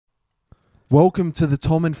Welcome to the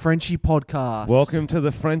Tom and Frenchie podcast. Welcome to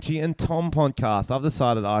the Frenchie and Tom podcast. I've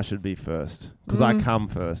decided I should be first because I come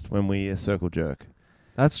first when we circle jerk.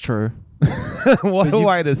 That's true. What a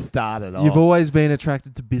way to start it off. You've always been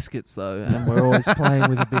attracted to biscuits, though, and we're always playing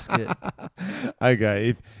with a biscuit.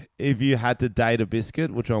 Okay, if you had to date a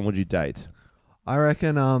biscuit, which one would you date? I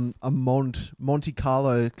reckon a Monte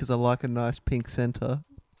Carlo because I like a nice pink center.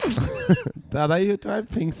 Are they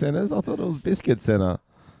pink centers? I thought it was biscuit center.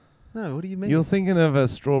 No, what do you mean? You're thinking of a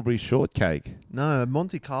strawberry shortcake. No,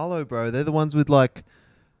 Monte Carlo, bro. They're the ones with like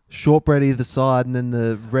shortbread either side and then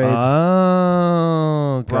the red.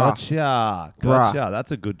 Oh, Bruh. gotcha.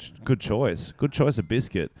 That's a good choice. Good choice of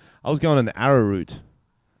biscuit. I was going an arrowroot.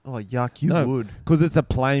 Oh, yuck, you would. Because it's a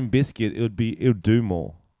plain biscuit, it would do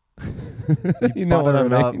more. You know what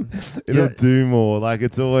butter I it mean? up. It'll do more. Like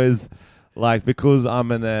it's always like because I'm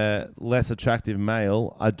a less attractive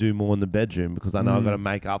male, I do more in the bedroom because I know I've got to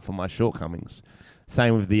make up for my shortcomings.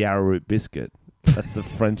 Same with the arrowroot biscuit. That's the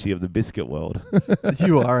Frenchie of the biscuit world.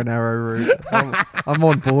 You are an arrowroot. I'm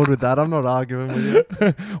on board with that. I'm not arguing with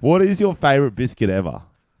you. What is your favorite biscuit ever?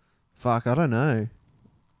 Fuck, I don't know.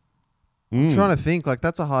 I'm trying to think. Like,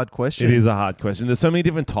 that's a hard question. It is a hard question. There's so many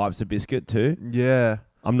different types of biscuit too. Yeah.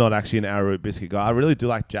 I'm not actually an arrowroot biscuit guy. I really do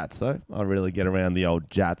like Jats though. I really get around the old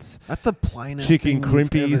Jats. That's the plainest Chicken thing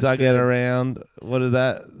crimpies I get around. What is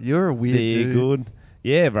that? You're a weird They're dude. good.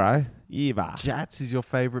 Yeah, bro. Yeah, bro. Jats is your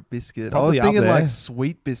favorite biscuit. Probably I was thinking up there. like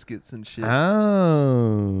sweet biscuits and shit.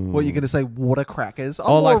 Oh. What, you're going to say water crackers? I'm Oh,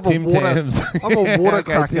 more like of a Tim water- Tams. I'm a water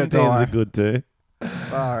Okay, cracker Tim guy. Tams are good too.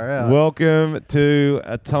 Far out. Welcome to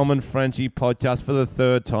a Tom and Frenchie podcast for the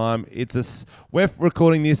third time. We're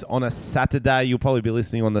recording this on a Saturday. You'll probably be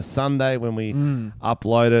listening on the Sunday when we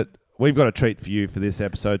upload it. We've got a treat for you for this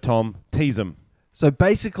episode. Tom, tease them. So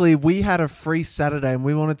basically, we had a free Saturday and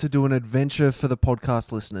we wanted to do an adventure for the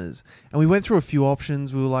podcast listeners. And we went through a few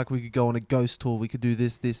options. We were like, we could go on a ghost tour. We could do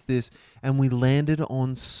this. And we landed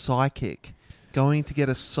on psychic. Going to get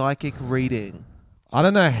a psychic reading. I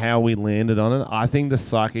don't know how we landed on it. I think the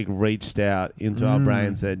psychic reached out into our brain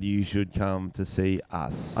and said, you should come to see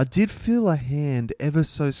us. I did feel a hand ever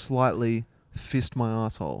so slightly fist my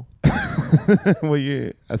asshole. Were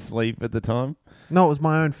you asleep at the time? No, it was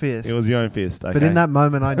my own fist. It was your own fist. Okay. But in that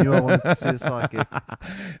moment, I knew I wanted to see a psychic.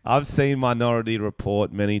 I've seen Minority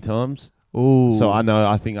Report many times. Ooh. So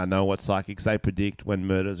I think I know what psychics they predict when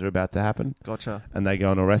murders are about to happen. Gotcha. And they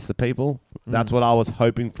go and arrest the people. That's what I was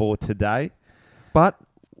hoping for today. But,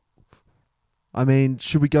 I mean,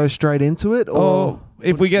 should we go straight into it? Or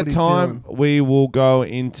if we get time, we will go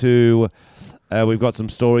into... we've got some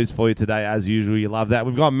stories for you today, as usual. You love that.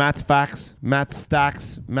 We've got Matt's facts, Matt's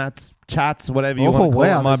stacks, Matt's chats, whatever you want to call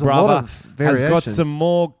it. My brother has got some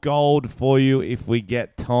more gold for you if we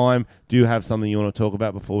get time. Do you have something you want to talk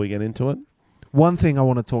about before we get into it? One thing I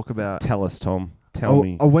want to talk about. Tell us, Tom. Tell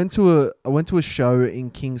me. I went to a show in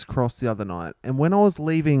King's Cross the other night, and when I was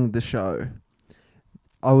leaving the show,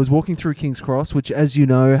 I was walking through King's Cross, which, as you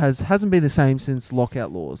know, hasn't been the same since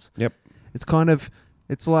lockout laws. Yep.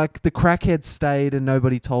 It's like the crackheads stayed and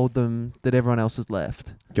nobody told them that everyone else has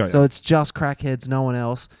left. So it's just crackheads, no one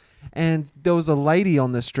else. And there was a lady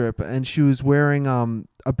on the strip and she was wearing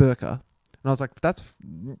a burqa. And I was like,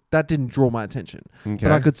 that didn't draw my attention. Okay.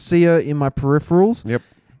 But I could see her in my peripherals. Yep.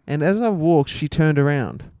 And as I walked, she turned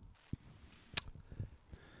around.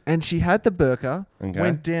 And she had the burqa,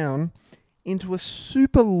 went down into a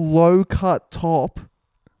super low-cut top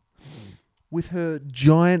with her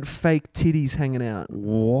giant fake titties hanging out.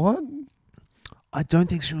 What? I don't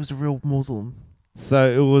think she was a real Muslim. So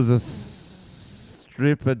it was a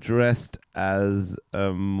stripper dressed as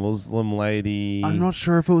a Muslim lady. I'm not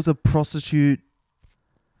sure if it was a prostitute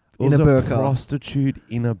in a burqa. It was a prostitute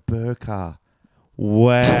in a burqa.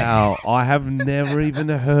 Wow. I have never even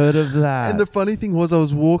heard of that. And the funny thing was I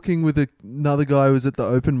was walking with another guy who was at the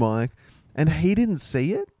open mic and he didn't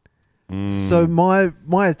see it. So my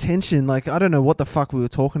attention, like, I don't know what the fuck we were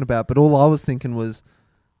talking about, but all I was thinking was,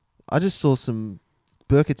 I just saw some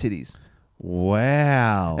burqa titties.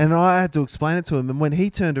 Wow. And I had to explain it to him. And when he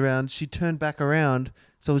turned around, she turned back around.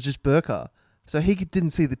 So it was just burqa. So he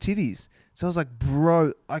didn't see the titties. So I was like,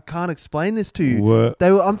 bro, I can't explain this to you.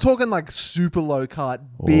 I'm talking like super low cut,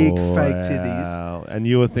 big fake titties. And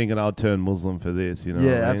you were thinking I'll turn Muslim for this, you know? Yeah,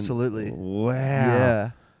 what I mean? absolutely. Wow.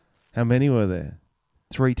 Yeah. How many were there?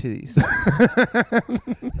 3 titties.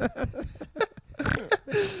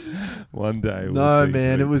 One day. No,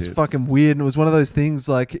 man, it was fucking weird. And it was one of those things,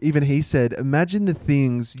 like, even he said, imagine the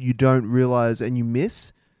things you don't realize and you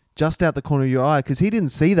miss just out the corner of your eye, because he didn't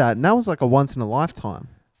see that. And that was like a once in a lifetime.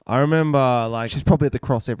 I remember, like... She's probably at the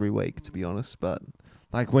cross every week, to be honest, but...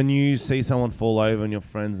 like when you see someone fall over and your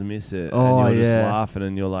friends miss it, Oh, and you're yeah. just laughing,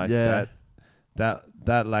 and you're like,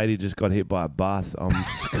 that lady just got hit by a bus. I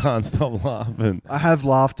can't stop laughing. I have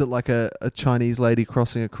laughed at like a Chinese lady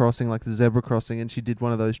crossing a crossing, like the zebra crossing, and she did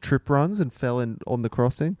one of those trip runs and fell in on the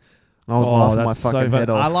crossing. And I was laughing my fucking head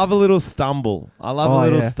off. I love a little stumble.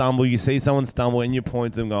 Stumble. You see someone stumble and you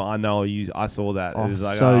point to them, go, I know I saw that. Oh, it's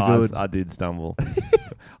like, so good. I did stumble.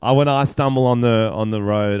 When I stumble on the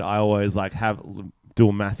road, I always like do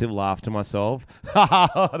a massive laugh to myself.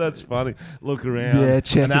 That's funny. Look around. Yeah,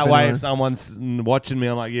 check. And that way, if someone's watching me,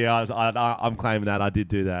 I'm like, yeah, I'm claiming that. I did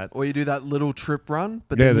do that. Or you do that little trip run,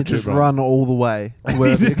 but then you just run all the way.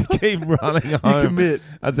 You just keep running home. You commit.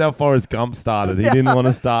 That's how Forrest Gump started. He didn't want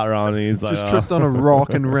to start running. He's like, just tripped on a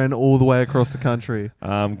rock and ran all the way across the country.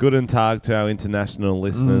 Guten Tag to our international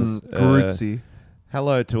listeners. Grüezi.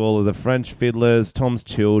 Hello to all of the French fiddlers, Tom's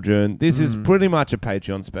children. This is pretty much a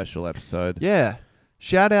Patreon special episode. Yeah.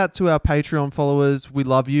 Shout out to our Patreon followers. We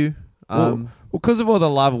love you. Because of all the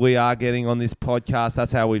love we are getting on this podcast,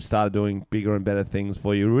 that's how we've started doing bigger and better things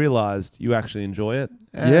for you. Realised you actually enjoy it.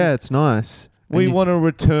 Yeah, it's nice. We want to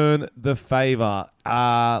return the favour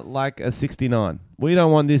like a 69. We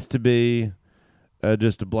don't want this to be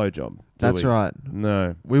just a blowjob. That's right.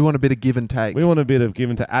 No. We want a bit of give and take. We want a bit of give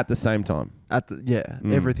and take at the same time.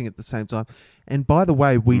 Everything at the same time. And by the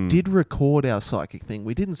way, we did record our psychic thing.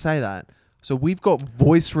 We didn't say that. So we've got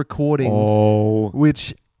voice recordings,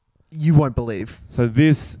 which you won't believe. So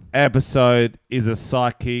this episode is a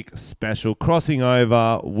psychic special, crossing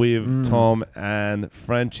over with Tom and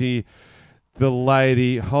Frenchie. The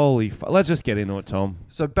lady, let's just get into it, Tom.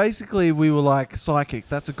 So basically we were like, psychic,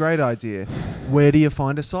 that's a great idea. Where do you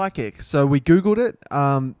find a psychic? So we Googled it.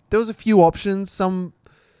 There was a few options. Some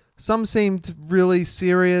seemed really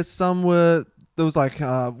serious. Some were... There was like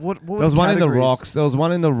what there was one in the rocks. There was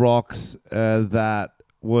one in the rocks that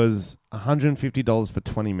was $150 for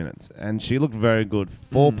 20 minutes, and she looked very good.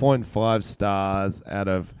 4.5 stars out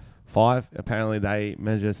of 5. Apparently, they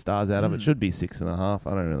measure stars out of it. Should be 6.5.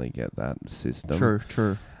 I don't really get that system.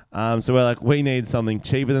 True. So we're like, we need something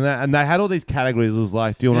cheaper than that, and they had all these categories. It was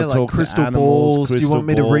like, do you want to talk crystal to animals? Do you want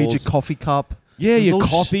me to read your coffee cup? Yeah, your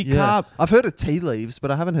coffee cup. I've heard of tea leaves, but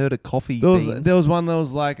I haven't heard of coffee beans. There was one that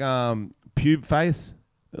was like pube face.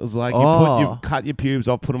 It was like you cut your pubes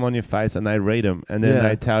off, put them on your face, and they read them, and then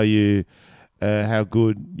they tell you how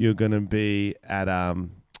good you're gonna be at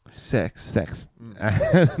sex.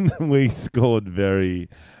 And we scored very,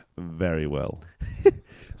 very well.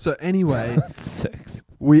 So anyway, sex.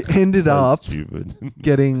 We ended up stupid.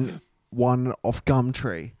 getting one off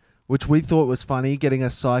Gumtree, which we thought was funny. Getting a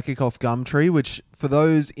psychic off Gumtree, which for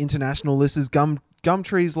those international listeners,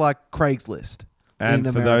 Gumtree's like Craigslist. And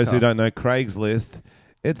for those who don't know Craigslist,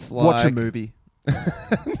 it's like... Watch a movie. You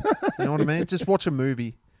know what I mean? Just watch a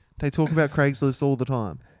movie. They talk about Craigslist all the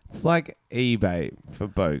time. It's like eBay for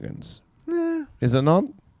bogans. Is it not?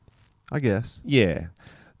 I guess. Yeah.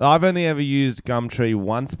 I've only ever used Gumtree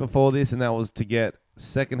once before this, and that was to get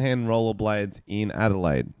secondhand rollerblades in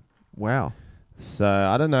Adelaide. Wow. So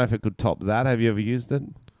I don't know if it could top that. Have you ever used it?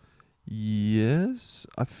 Yes.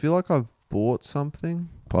 I feel like I've bought something.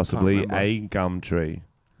 Possibly a Gumtree.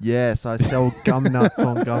 Yes, I sell gum nuts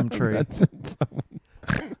on Gumtree.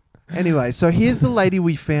 Anyway, so here's the lady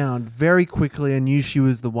we found very quickly. I knew she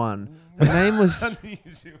was the one. Her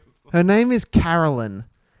name is Carolyn.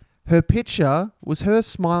 Her picture was her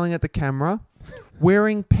smiling at the camera,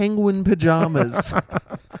 wearing penguin pajamas.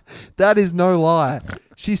 That is no lie.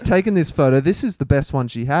 She's taken this photo. This is the best one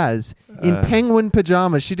she has. In penguin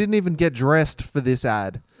pajamas. She didn't even get dressed for this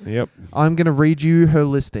ad. Yep. I'm going to read you her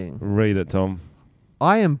listing. Read it, Tom.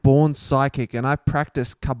 I am born psychic and I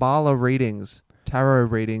practice Kabbalah readings, tarot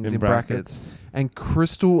readings in brackets, and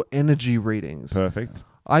crystal energy readings. Perfect.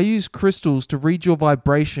 I use crystals to read your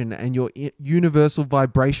vibration and your universal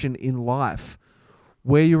vibration in life,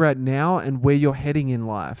 where you're at now and where you're heading in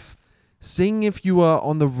life. Seeing if you are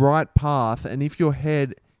on the right path and if you're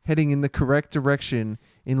heading in the correct direction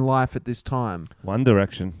in life at this time. One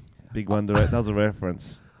Direction. Big One Direction. That was a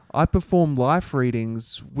reference. I perform life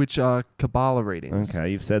readings, which are Kabbalah readings.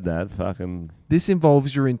 Okay, you've said that. Fucking. This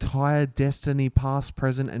involves your entire destiny, past,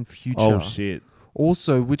 present, and future. Oh, shit.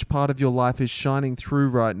 Also, which part of your life is shining through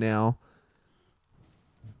right now.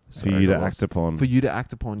 For you to act upon. For you to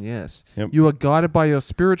act upon, yes. Yep. You are guided by your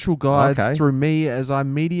spiritual guides through me as I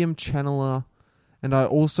medium channeler, and I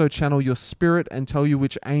also channel your spirit and tell you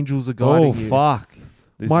which angels are guiding you. Oh, fuck.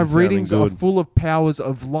 My readings are full of powers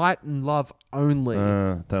of light and love only.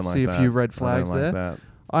 Don't like See that. a few red flags I don't like there. That.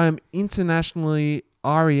 I am internationally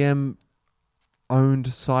REM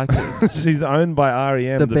owned psychic. She's owned by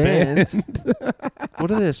REM, the band.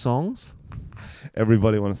 What are their songs?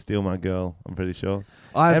 Everybody Want to Steal My Girl, I'm pretty sure.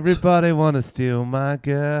 Everybody want to steal my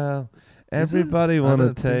girl. Everybody want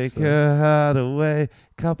to take her heart away.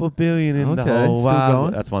 Couple billion in the whole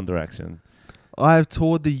world. That's One Direction. I've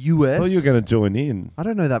toured the US. I thought you were going to join in. I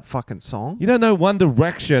don't know that fucking song. You don't know One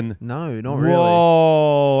Direction? No, not really.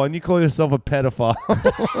 Whoa, and you call yourself a pedophile.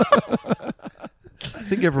 I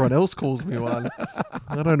think everyone else calls me one.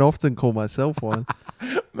 I don't often call myself one.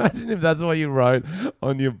 Imagine if that's what you wrote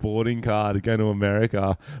on your boarding card going to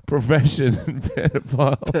America. Profession,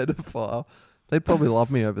 pedophile. Pedophile. They'd probably love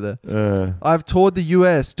me over there. I've toured the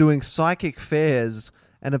US doing psychic fairs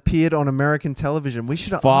and appeared on American television. We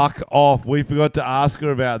should fuck off. We forgot to ask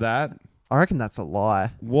her about that. I reckon that's a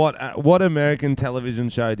lie. What American television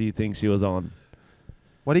show do you think she was on?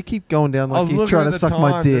 Why do you keep going down like you're trying to suck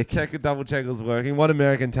my dick? Double check was working. What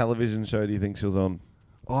American television show do you think she was on?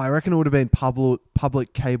 Oh, I reckon it would have been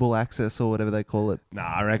public cable access or whatever they call it. Nah,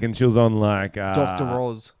 I reckon she was on like Dr.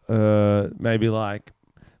 Oz. Maybe like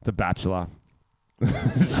The Bachelor.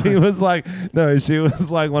 She was like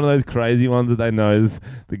one of those crazy ones that they know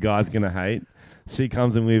the guy's gonna hate. She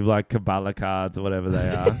comes in with like Kabbalah cards or whatever they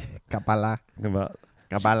are.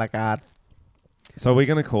 Kabbalah card. So we're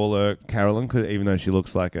gonna call her Carolyn, even though she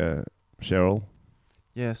looks like a Cheryl.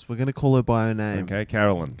 Yes, we're gonna call her by her name. Okay,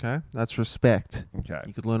 Carolyn. Okay, that's respect. Okay,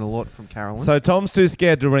 you could learn a lot from Carolyn. So Tom's too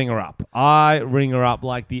scared to ring her up. I ring her up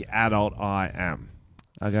like the adult I am.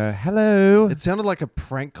 I go, hello. It sounded like a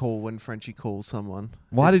prank call when Frenchie calls someone.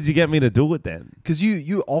 Why did you get me to do it then? Because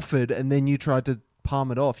you offered and then you tried to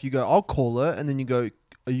palm it off. You go, I'll call her, and then you go,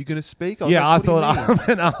 are you going to speak? I thought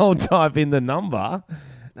I'll type in the number.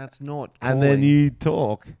 That's not calling. And then you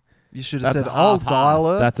talk. You should have said, I'll dial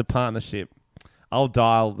her. That's a partnership. I'll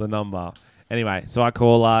dial the number. Anyway, so I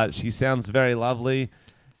call her. She sounds very lovely.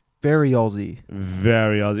 Very Aussie.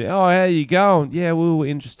 Very Aussie. Oh, how you going? Yeah, we were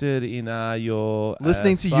interested in your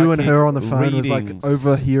listening to you and her on the phone was like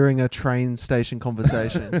overhearing a train station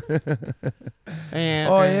conversation.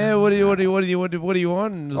 Oh yeah, what do you want? It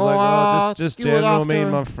was like, just general. Me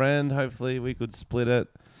and my friend. Hopefully, we could split it.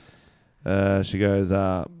 She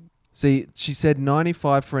goes, see, she said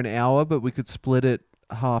 95 for an hour, but we could split it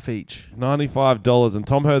half each. $95, and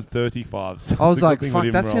Tom heard 35. So I was like, fuck,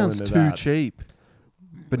 that sounds too cheap.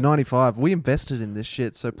 But 95, we invested in this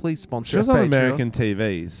shit, so please sponsor us. She was on American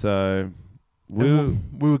TV, so we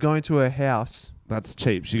were going to her house. That's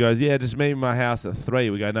cheap. She goes, yeah, just meet me at my house at 3.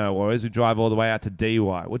 We go, no worries. We drive all the way out to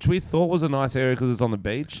DY, which we thought was a nice area because it's on the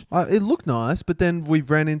beach. It looked nice, but then we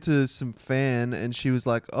ran into some fan, and she was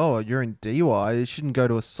like, oh, you're in DY. You shouldn't go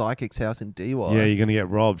to a psychic's house in DY. Yeah, you're going to get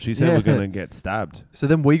robbed. She said we're going to get stabbed. So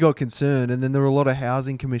then we got concerned, and then there were a lot of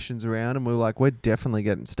housing commissions around, and we were like, we're definitely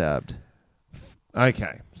getting stabbed.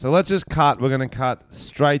 Okay, so let's just cut. We're going to cut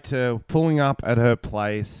straight to pulling up at her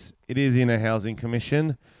place. It is in a housing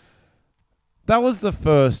commission. That was the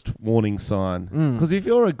first warning sign. Because if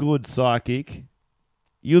you're a good psychic,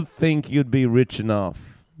 you'd think you'd be rich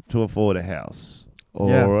enough to afford a house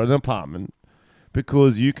or an apartment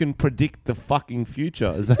because you can predict the fucking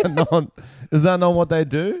future. Is that not what they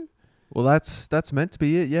do? Well, that's meant to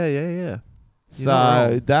be it. Yeah.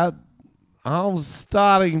 So that... I was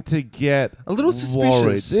starting to get a little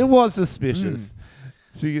suspicious. Worried. It was suspicious.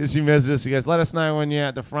 She messaged us. She goes, let us know when you're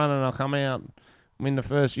at the front and I'll come out. I'm in the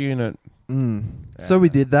first unit. So we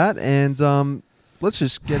did that, and let's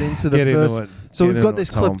just get into the first. So we've got this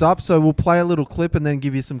clipped up, so we'll play a little clip and then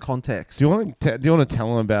give you some context. Do you want to tell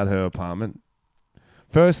them about her apartment?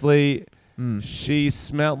 Firstly, she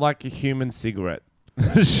smelled like a human cigarette.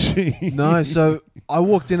 No, so I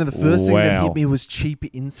walked in and the first thing that hit me was cheap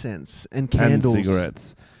incense and candles. And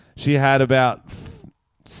cigarettes. She had about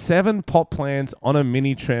 7 pot plants on a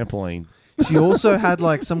mini trampoline. She also had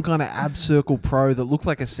like some kind of ab circle pro that looked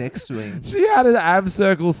like a sex swing. She had an ab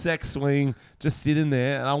circle sex swing just sitting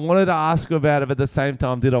there, and I wanted to ask her about it, but at the same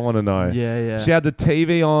time, did I want to know? Yeah. She had the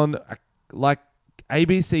TV on, like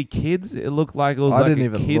ABC Kids. It looked like it was like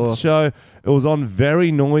a kids show. It was on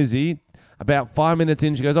very noisy. About 5 minutes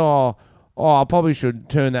in, she goes, oh, I probably should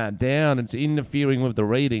turn that down. It's interfering with the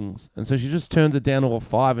readings. And so she just turns it down to a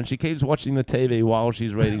 5, and she keeps watching the TV while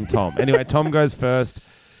she's reading Tom. Anyway, Tom goes first.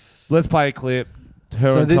 Let's play a clip.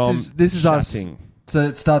 Her and Tom this is us. So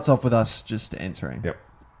it starts off with us just answering. Yep.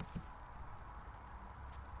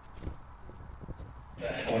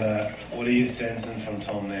 What are you sensing from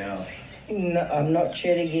Tom now? No, I'm not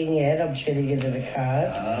chatting in yet. I'm chatting into the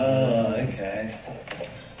cards. Oh, okay.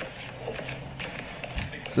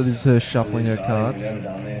 So this is her shuffling her cards. I've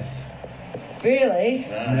never done this. Really?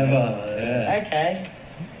 No, never. Yeah. Okay.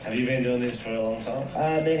 Have you been doing this for a long time?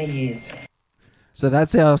 Many years. So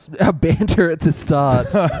that's our banter at the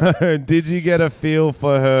start. Did you get a feel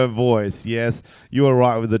for her voice? Yes, you were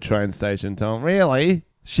right with the train station, Tom. Really?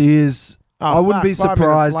 She is. I wouldn't be 5 minutes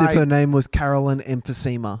surprised if late. her name was Carolyn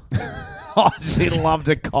Emphysema. Oh, she loved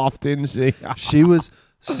a cough, didn't she? She was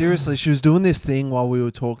doing this thing while we were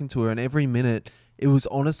talking to her, and every minute it was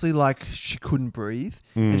honestly like she couldn't breathe,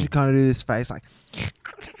 and she kind of do this face like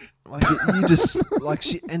you just like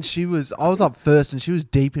she was. I was up first, and she was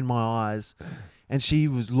deep in my eyes, and she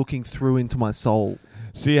was looking through into my soul.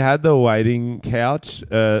 She had the waiting couch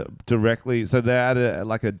directly. So they had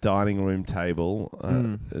a dining room table.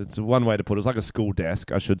 It's one way to put it. It's like a school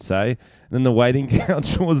desk, I should say. And then the waiting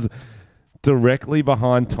couch was directly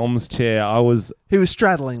behind Tom's chair. He was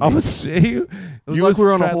straddling me. It was like we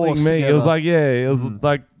were on a horse me. Together. It was like,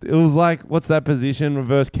 it was like, what's that position?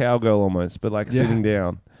 Reverse cowgirl almost, but sitting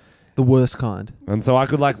down. The worst kind. And so I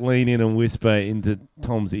could lean in and whisper into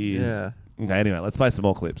Tom's ears. Yeah. Okay, anyway, let's play some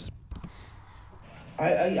more clips.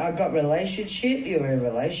 I got relationship, you're in a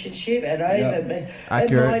relationship, and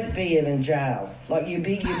it might be in jail. Like you've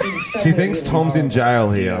been somewhere. She thinks Tom's in jail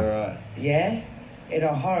here. Yeah, right. Yeah? In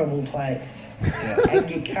a horrible place. Yeah. And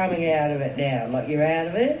you're coming out of it now. Like you're out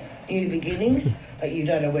of it, new beginnings, but you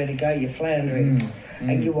don't know where to go, you're floundering.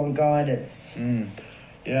 And you want guidance.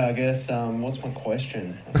 Yeah, I guess, what's my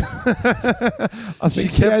question? I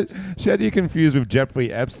think she had you confused with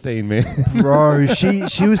Jeffrey Epstein, man. Bro,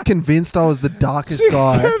 she was convinced I was the darkest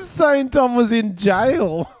guy. She kept saying Tom was in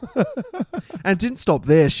jail. And didn't stop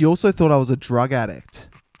there. She also thought I was a drug addict.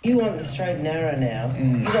 You want the straight and narrow now.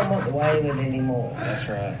 You don't want the wayward anymore. That's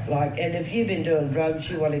right. And if you've been doing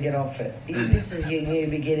drugs, you want to get off it. This is your new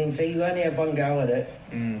beginning, so you only have one go at it.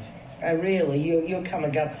 And really, you'll come a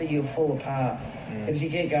gutsy, you'll fall apart. If you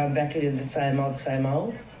keep going back into the same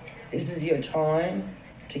old, this is your time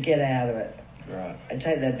to get out of it. Right. And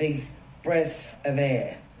take that big breath of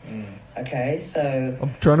air. Okay, so...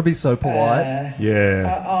 I'm trying to be so polite.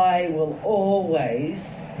 I will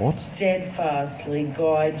always steadfastly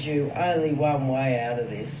guide you only one way out of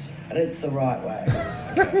this, and it's the right way.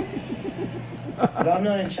 But I'm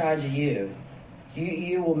not in charge of you.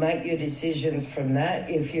 You will make your decisions from that.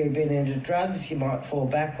 If you've been into drugs, you might fall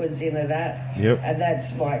backwards into that. Yep. And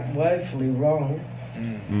that's woefully wrong.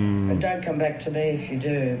 And don't come back to me if you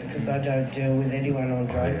do, because I don't deal with anyone on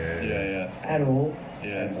drugs. Yeah. At all.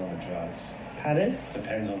 Yeah. Depends on the drugs. Pardon?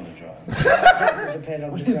 Depends on the drugs. It doesn't depend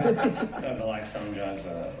on the drugs. No, but some drugs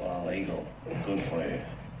are legal, good for you.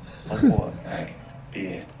 Like what? Like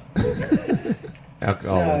beer.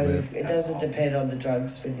 Alcohol. No, it doesn't depend on the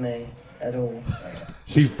drugs with me at all.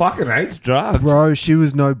 She fucking hates drugs. Bro, she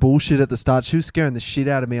was no bullshit at the start. She was scaring the shit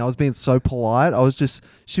out of me. I was being so polite.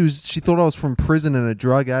 She thought I was from prison and a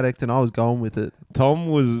drug addict, and I was going with it.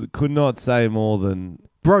 Tom could not say more than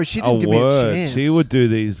Bro, she didn't give me a chance. She would do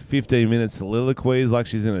these 15-minute soliloquies like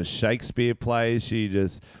she's in a Shakespeare play.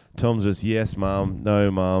 Tom's just, yes, mum,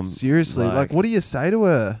 no, mum. Seriously, what do you say to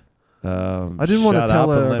her? I didn't want to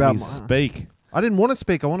tell her about speak. I didn't want to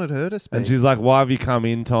speak. I wanted her to speak. And she's like, why have you come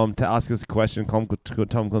in, Tom, to ask us a question? Tom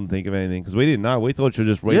couldn't think of anything because we didn't know. We thought she'd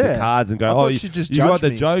just read the cards and go, you got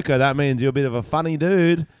the Joker. That means you're a bit of a funny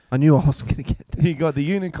dude. I knew I was going to get that. You got the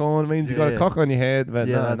unicorn. It means you got a cock on your head. But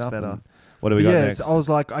no, that's nothing. better. What do we got next? I was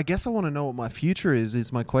like, I guess I want to know what my future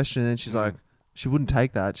is my question. And then she's like, she wouldn't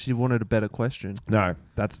take that. She wanted a better question. No,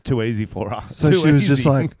 that's too easy for us. So she was just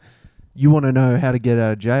like, you want to know how to get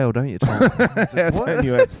out of jail, don't you, Tom? Like, don't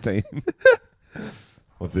you, Epstein?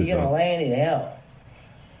 What's this? You're gonna land in hell.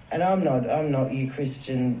 And I'm not your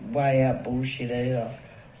Christian way out bullshit either.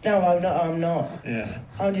 No, I'm not. Yeah.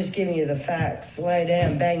 I'm just giving you the facts. Lay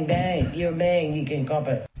down, bang, bang. You're a man, you can cop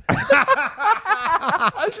it.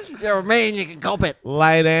 You're a man, you can cop it.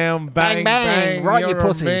 Lay down, bang, bang. Right, You're you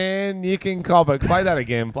pussy. A man, you can cop it. Play that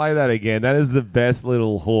again. That is the best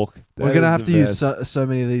little hook. We're going to have to use so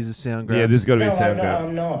many of these as sound grabs. Yeah, this has got to be a sound grab. No,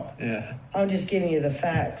 I'm not. Yeah. I'm just giving you the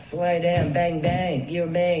facts. Lay down, bang, bang. You're a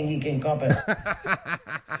man, you can cop it.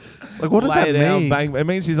 What does that mean? Bang. It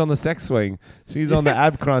means she's on the sex swing. She's on the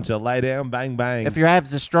ab cruncher. Lay down, bang, bang. If your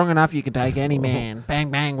abs are strong enough, you can take any man. Bang,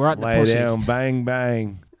 bang, right in the Lay pussy. down, bang,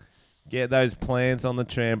 bang. Get those plants on the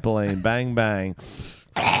trampoline. Bang, bang.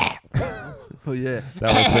 Oh, yeah.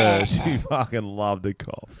 That was her. She fucking loved a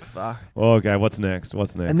cough. Fuck. Okay, what's next?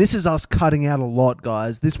 And this is us cutting out a lot,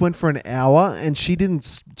 guys. This went for an hour, and she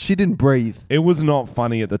didn't breathe. It was not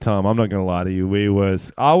funny at the time. I'm not going to lie to you.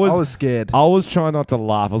 I was scared. I was trying not to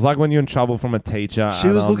laugh. It was like when you're in trouble from a teacher. She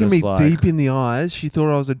was looking me deep in the eyes. She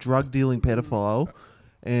thought I was a drug-dealing pedophile.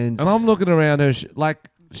 And I'm looking around her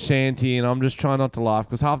Shanty, and I'm just trying not to laugh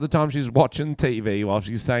because half the time she's watching TV while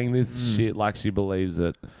she's saying this shit like she believes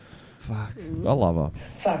it. Fuck. I love her.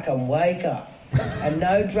 Fucking wake up. And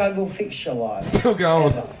no drug will fix your life. Still going.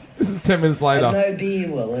 Ever. This is 10 minutes later. And no beer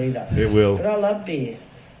will either. It will. But I love beer.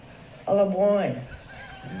 I love wine.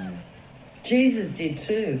 Jesus did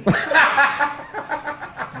too.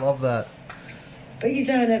 Love that. But you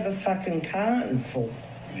don't have a fucking carton full.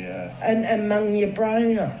 Yeah. And mung your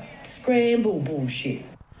brain up. Scramble bullshit.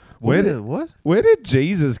 Where did what? Where did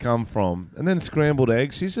Jesus come from? And then scrambled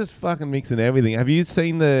eggs. She's just fucking mixing everything. Have you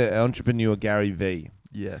seen the entrepreneur Gary V?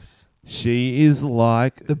 Yes. She is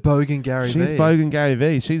like The Bogan Gary V. She's Bogan Gary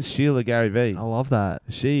V. She's Sheila Gary V. I love that.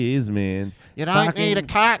 She is, man. You don't need a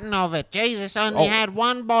carton of it. Jesus only had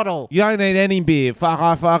one bottle. You don't need any beer. Fuck,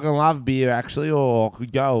 I fucking love beer, actually. Or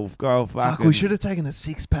go fucking. Fuck, we should have taken a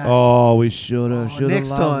 6-pack. Oh, we should have. Next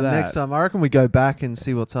time. I reckon we go back and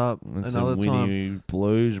see what's up another time. Winnie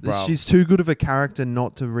Blues, bro. She's too good of a character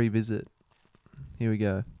not to revisit. Here we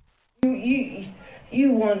go.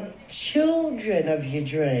 You want children of your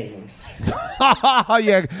dreams.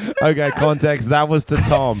 Yeah. Okay, context. That was to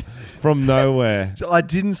Tom from nowhere. I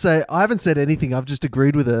haven't said anything. I've just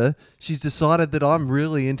agreed with her. She's decided that I'm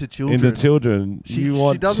really into children. Into children. You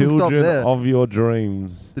want children of your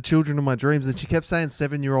dreams. The children of my dreams. And she kept saying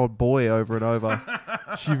 7-year-old boy over and over.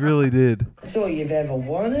 She really did. That's all you've ever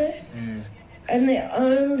wanted. And their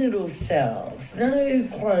own little selves. No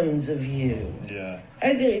clones of you. Yeah.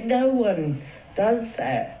 And no one does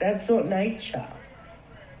that. That's not nature.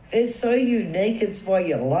 They're so unique. It's why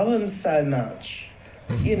you love them so much.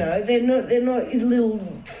 You know, they're not little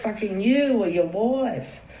fucking you or your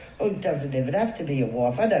wife. Or it doesn't even have to be your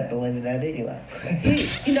wife. I don't believe in that anyway.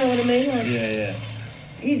 You know what I mean? Like, Yeah.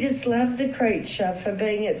 you just love the creature for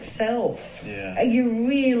being itself. Yeah. And you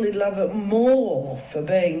really love it more for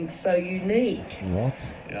being so unique. What?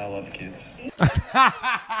 Yeah, I love kids.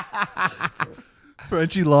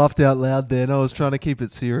 Frenchie laughed out loud then. I was trying to keep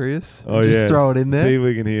it serious. Oh, Just throw it in there. See if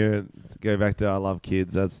we can hear it. Go back to I love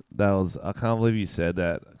kids. That was. I can't believe you said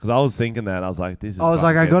that because I was thinking that. I was like, this is. I was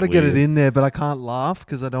like, I got to get it weird. in there, but I can't laugh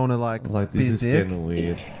because I don't want to I was like, be a this is dick. getting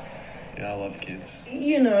weird. Yeah, I love kids.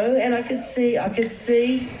 You know, and I could see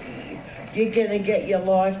you're going to get your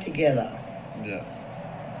life together. Yeah.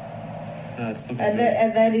 No, it's looking And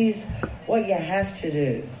good. that is what you have to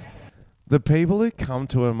do. The people who come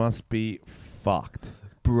to her must be fucked.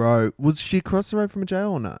 Bro, was she across the road from a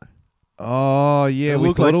jail or no? Oh, yeah. It We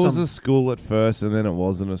looked thought like it was some- a school at first and then it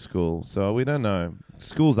wasn't a school. So we don't know.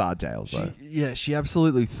 Schools are jails, though. She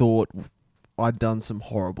absolutely thought I'd done some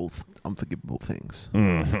horrible, unforgivable things.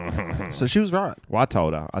 So she was right. Well, I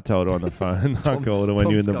told her on the phone. I called her when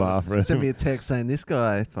you were in the bathroom. Sent me a text saying this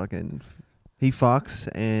guy he fucks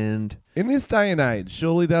and... In this day and age,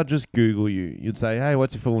 surely they'll just Google you. You'd say, hey,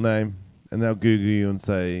 what's your full name? And they'll Google you and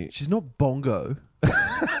say... She's not Bongo.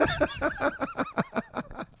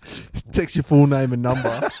 Text your full name and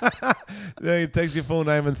number. They text your full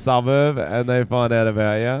name and suburb and they find out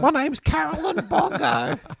about you. My name's Carolyn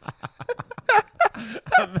Bongo.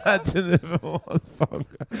 Imagine if it was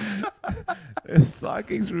Bongo.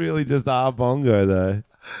 Psychics really just are Bongo, though.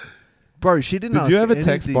 Bro, she didn't Did ask you ever any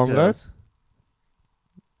text details. Bongo?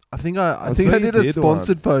 I think I swear did you a did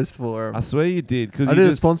sponsored once. post for her. I swear you did. Cause I you did a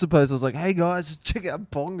just, sponsored post. I was like, hey guys, check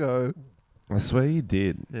out Bongo. I swear you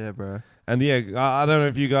did. Yeah, bro. And yeah, I don't know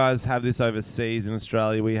if you guys have this overseas. In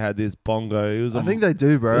Australia, we had this Bongo. He was I think they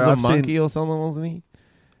do, bro. He was I've a seen- monkey or something, wasn't he?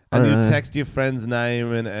 I And don't you know. text your friend's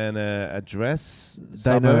name and address.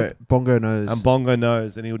 They know. suburb, Bongo knows. And Bongo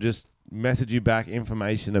knows, and he'll just message you back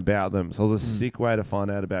information about them. So it was a sick way to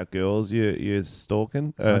find out about girls you're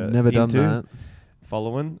stalking. I've never done into, that.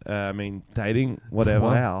 Following, dating, whatever.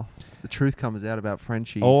 Wow. The truth comes out about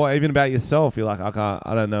Frenchie. Or even about yourself. You're like,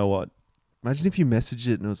 I don't know what. Imagine if you messaged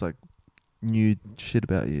it and it was like new shit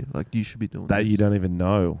about you. Like you should be doing That this. you don't even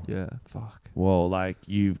know. Yeah, fuck. Well, like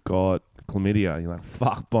you've got chlamydia. You're like,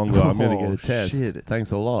 fuck, Bongo, I'm going to get a test. Shit. Thanks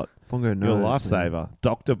a lot. Bongo knows. You're a man. lifesaver.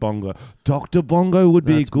 Dr. Bongo. Dr. Bongo would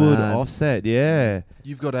be a That's good mad. offset, yeah.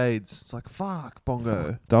 You've got AIDS. It's like, fuck,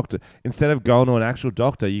 Bongo. Doctor. Instead of going to an actual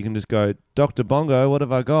doctor, you can just go, Dr. Bongo, what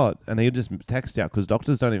have I got? And he'll just text you, because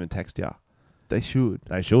doctors don't even text you. They should.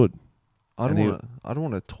 They should. I And don't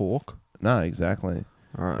want to talk. No, exactly.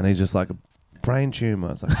 All right. And he's just like, a brain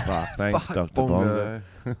tumor. It's like, fuck, thanks, Fuck, Dr. Bongo.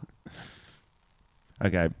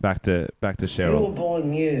 Okay, back to You were Cheryl.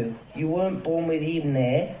 born you. You weren't born with him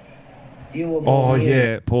there. You were Oh, born you.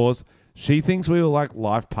 yeah, pause. She thinks we were like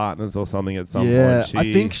life partners or something at some Yeah, point.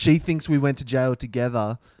 I think she thinks we went to jail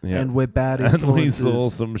together Yeah. and we're bad And we influences. saw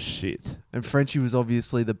some shit. And Frenchie was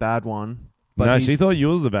obviously the bad one. But No, he's- she thought you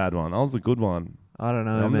was the bad one. I was the good one. I don't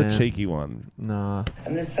know, I'm man. the cheeky one. Nah.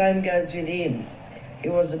 And the same goes with him. He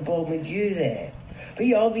wasn't born with you there. But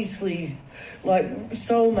you obviously, like,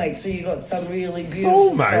 soulmates, so you got some really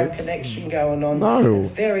beautiful soul connection going on. No.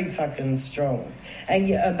 It's very fucking strong. And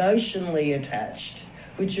you're emotionally attached,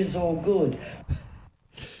 which is all good.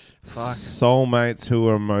 Fuck. Soulmates who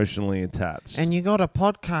are emotionally attached. And you got a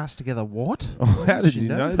podcast together. What? Oh, how did you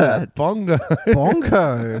know that? Bongo.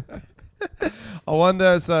 Bongo. I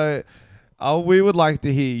wonder, so we would like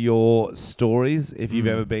to hear your stories if you've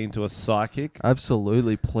ever been to a psychic.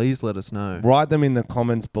 Absolutely. Please let us know. Write them in the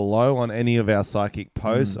comments below on any of our psychic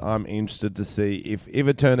posts. I'm interested to see if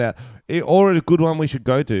it turned out, or a good one we should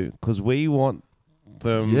go to, because we want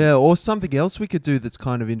them. Yeah, or something else we could do that's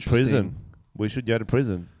kind of interesting. Prison. We should go to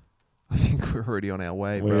prison. I think we're already on our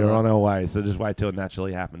way, We're on our way, so just wait till it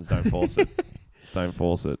naturally happens. Don't force it. Don't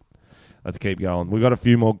force it. Let's keep going. We've got a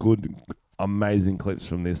few more good, amazing clips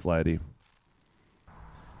from this lady.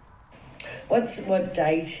 What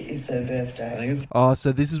date is her birthday? I think it's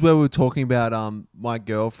so this is where we were talking about my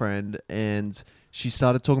girlfriend, and she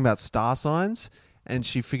started talking about star signs, and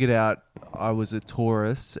she figured out I was a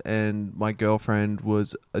Taurus and my girlfriend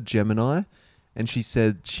was a Gemini. And she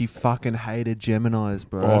said she fucking hated Geminis,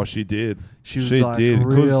 bro. Oh, she did. She was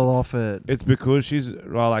real off it. It's because she's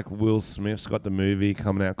like Will Smith's got the movie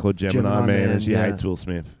coming out called Gemini Man, and she hates Will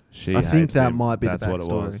Smith. I think that might be That's the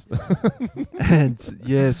backstory. What it was. And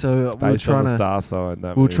yeah, so we're trying to star sign.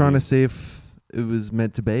 We're trying to see if it was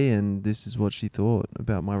meant to be, and this is what she thought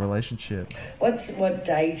about my relationship. What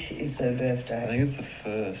date is her birthday? I think it's the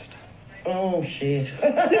 1st. Oh, shit.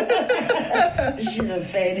 She's a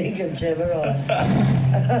fanatic of Gemini.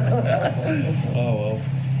 Oh, well.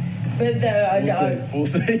 But we'll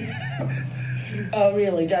see. Oh,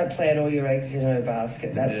 really? Don't plant all your eggs in her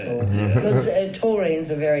basket. That's all. Because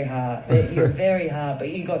Taurines are very hard. You're very hard,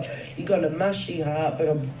 but you got a mushy heart, but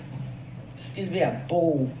a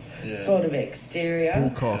bull sort of exterior.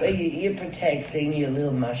 Bullcock. But you're protecting your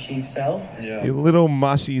little mushy self. Yeah. Your little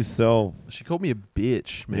mushy self. She called me a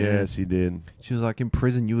bitch, man. Yeah, she did. She was like, in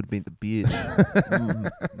prison, you would have been the bitch.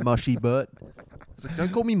 Mushy butt. I was like,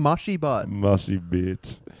 don't call me mushy butt. Mushy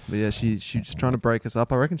bitch. But yeah, she's trying to break us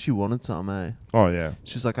up. I reckon she wanted something, eh? Oh, yeah.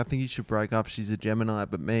 She's like, I think you should break up. She's a Gemini,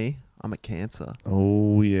 but me, I'm a Cancer.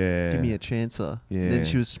 Oh, yeah. Give me a chancer. Yeah. And then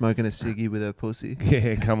she was smoking a ciggy with her pussy.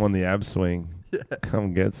 Yeah, come on the ab swing. Yeah.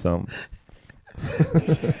 Come get some.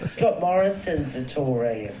 Scott Morrison's a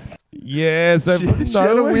Taurian. Yeah, so she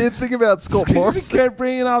had a weird thing about Scott Morrison. She kept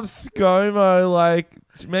bringing up ScoMo like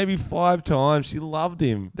maybe 5 times. She loved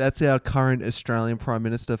him. That's our current Australian Prime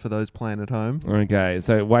Minister for those playing at home. Okay,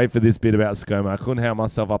 so wait for this bit about ScoMo. I couldn't help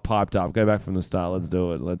myself. I piped up. Go back from the start. Let's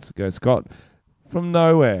do it. Let's go. Scott, from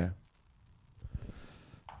nowhere.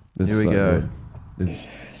 Here we go.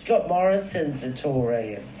 Scott Morrison's a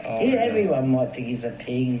Taurian. Everyone might think he's a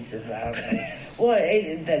pig. He's a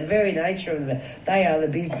the very nature of them, they are the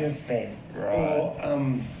businessmen. Right. Well,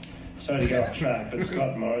 sorry to go off track, but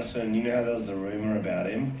Scott Morrison, you know how there was a rumour about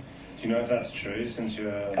him? Do you know if that's true since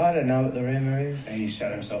you're... I don't know what the rumour is. He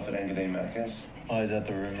shot himself at Engadine Macca's. Oh, is that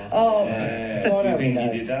the rumour? Oh, yeah. Do you think he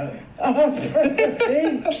did that? Oh,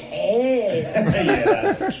 who cares? Yeah,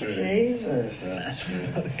 that's true. Jesus. That's true.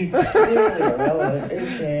 Really irrelevant. Who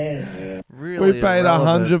cares? Yeah. Really we paid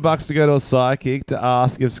 $100 to go to a psychic to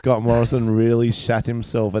ask if Scott Morrison really shat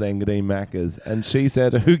himself at Engadine Macca's, and she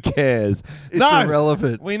said, "Who cares?" It's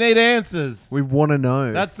irrelevant. We need answers. We want to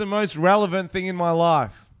know. That's the most relevant thing in my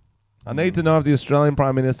life. I need to know if the Australian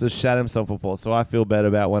Prime Minister shat himself before, so I feel better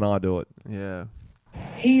about when I do it. Yeah.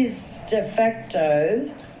 He's de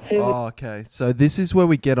facto. Oh, okay. So this is where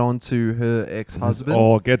we get on to her ex-husband.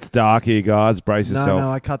 Oh, it gets dark here, guys. Brace yourself.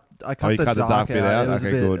 No, I cut the dark bit out. It was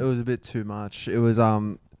good. It was a bit too much. It was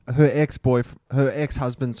her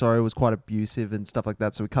ex-husband, was quite abusive and stuff like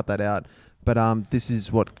that, so we cut that out. But this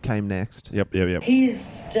is what came next. Yep.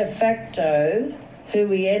 He's de facto who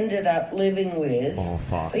he ended up living with. Oh,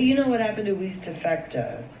 fuck. But you know what happened to his de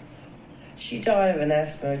facto? She died of an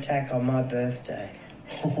asthma attack on my birthday.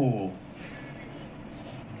 Oh.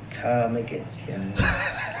 Karma gets you.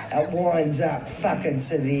 It winds up fucking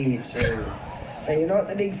severe too. So you're not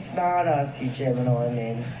the big smart ass, you Gemini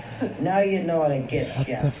man. No, you're not. It gets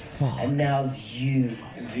you. What the fuck? And now's you.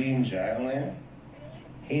 Is he in jail now?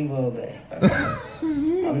 He will be.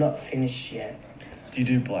 I'm not finished yet. Do you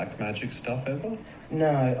do black magic stuff ever? No,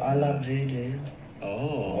 I love voodoo.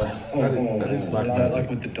 Oh. That is Is that like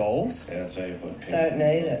with the dolls? Yeah, that's where you put pins. Don't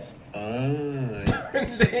need it.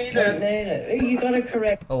 Don't need it. You got to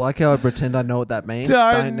correct. I like how I pretend I know what that means.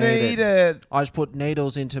 Don't need it. I just put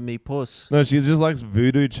needles into me puss. No, she just likes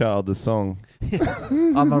Voodoo Child, the song.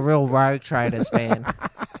 I'm a real Rogue Traders fan.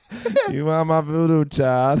 You are my voodoo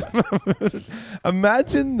child.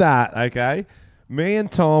 Imagine that, okay? Me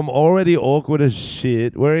and Tom already awkward as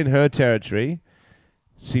shit. We're in her territory.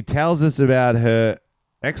 She tells us about her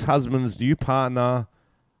ex-husband's new partner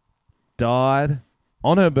died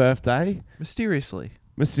on her birthday. Mysteriously,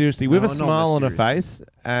 with a smile on her face,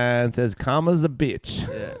 and says, "Karma's a bitch."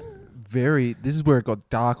 Yeah. This is where it got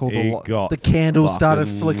dark. The candles started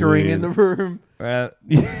flickering weird in the room. The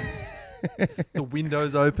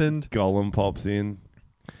windows opened. Gollum pops in.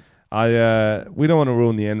 We don't want to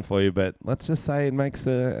ruin the end for you, but let's just say it makes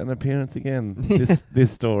an appearance again.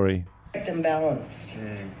 This story. Correct and balance.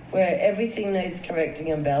 Where everything needs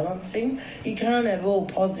correcting and balancing. You can't have all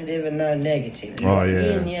positive and no negative.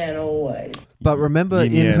 Yin yang always. But remember,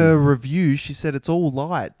 in her review, she said it's all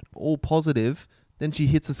light, all positive. Then she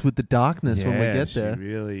hits us with the darkness when we get there.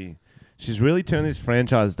 She's really turned this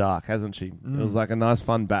franchise dark, hasn't she? It was like a nice,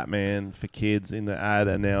 fun Batman for kids in the ad,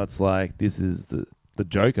 and now it's like this is the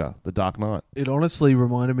Joker, the Dark Knight. It honestly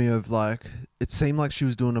reminded me of it seemed like she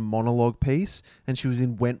was doing a monologue piece, and she was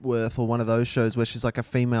in Wentworth or one of those shows where she's like a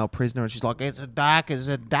female prisoner, and she's like, "It's as dark as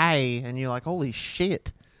a day," and you're like, "Holy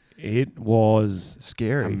shit!" It was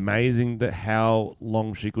scary, amazing that how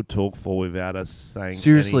long she could talk for without us saying.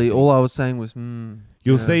 Seriously, anything. all I was saying was,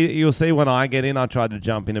 You'll see when I get in. I tried to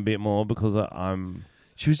jump in a bit more because I'm.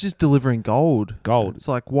 She was just delivering gold. Gold. It's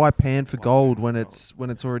like, why pan for gold when it's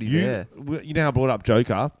already there? You know how I brought up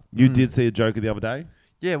Joker? You did see a Joker the other day?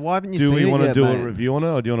 Yeah, why haven't you seen it yet, Do we want to do mate? a review on it,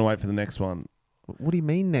 or do you want to wait for the next one? What do you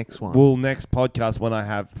mean next one? Well, next podcast when I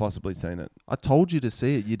have possibly seen it. I told you to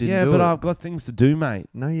see it. You didn't do it. Yeah, but I've got things to do, mate.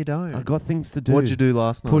 No, you don't. I've got things to do. What'd you do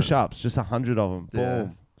last night? Push-ups, just 100 of them. Yeah.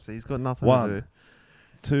 Boom. See, he's got nothing 1, to do.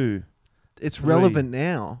 2, It's 3, relevant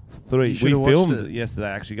now. 3. You We should've watched filmed it. it yesterday,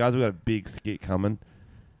 actually. Guys, we've got a big skit coming.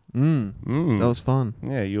 That was fun.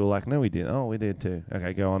 Yeah, you were like, no, we did. Oh, we did too.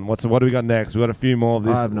 Okay, go on. What do we got next? We've got a few more of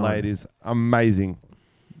this, ladies. Amazing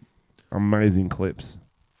clips.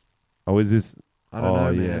 Oh, is this? I don't know,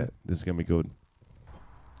 yeah. man. This is going to be good.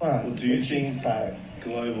 Well, do you think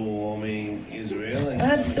global warming is real?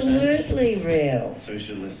 Absolutely real. So we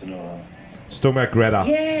should listen to her. She's talking about Greta.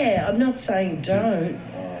 Yeah, I'm not saying don't.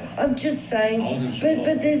 I'm just saying,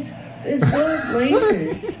 but there's world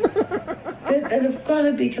leaders that have got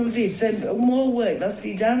to be convinced, and more work must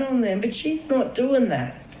be done on them. But she's not doing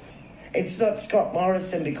that. It's not Scott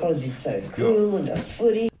Morrison because he's so cool and does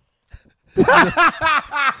footy.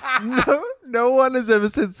 No one has ever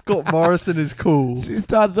said Scott Morrison is cool. She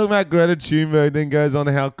starts talking about Greta Thunberg, then goes on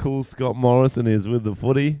how cool Scott Morrison is with the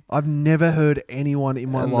footy. I've never heard anyone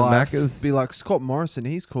in my life be like, Scott Morrison,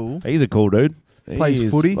 he's cool. He's a cool dude. Plays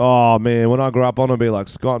footy. Oh, man. When I grew up, I want to be like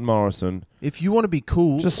Scott Morrison. If you want to be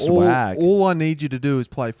cool, just swag. All I need you to do is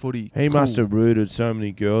play footy. He must have rooted so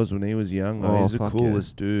many girls when he was young. Oh, he's the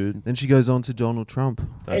coolest dude. Then she goes on to Donald Trump.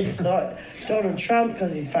 It's not Donald Trump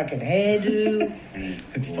because his fucking hairdo.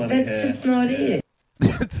 It's funny. That's just not it.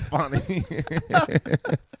 It's funny.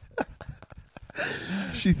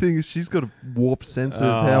 She thinks she's got a warped sense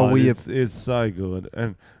of how we... It's so good.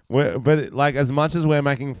 And as much as we're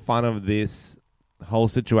making fun of this whole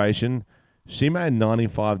situation, she made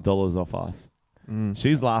 $95 off us.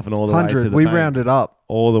 She's laughing all the way to the we bank. rounded up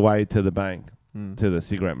all the way to the bank, to the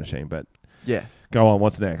cigarette machine. But yeah, go on.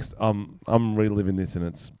 What's next? I'm reliving this, and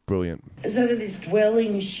it's brilliant. Instead of this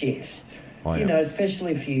dwelling shit,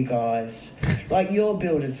 especially for you guys, like you're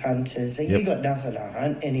builders hunters, and you got nothing to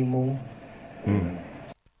hunt anymore.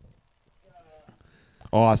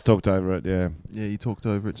 Oh, I talked over it. Yeah, you talked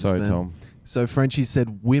over it. Sorry, Tom. So Frenchie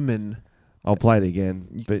said women. I'll play it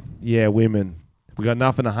again. But yeah, women. We got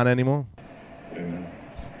nothing to hunt anymore? Women.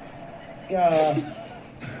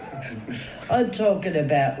 I'm talking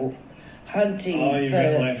about hunting. Oh, you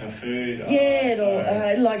went away for food.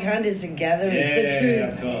 Like hunters and gatherers. Yeah, the true,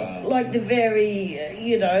 of course. like the very,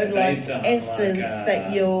 essence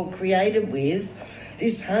that you're created with.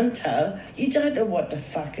 This hunter, you don't know what to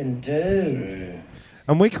fucking do. True.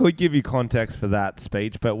 And we could give you context for that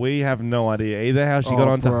speech, but we have no idea either how she got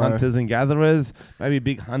onto hunters and gatherers. Maybe a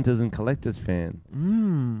big hunters and collectors fan.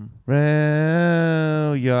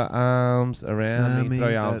 Roll your arms around me. Throw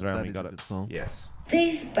your arms around me. Got it. Song. Yes.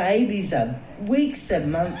 These babies are weeks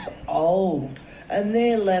and months old, and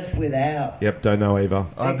they're left without. Yep, don't know either.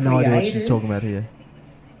 I have no idea what she's talking about here.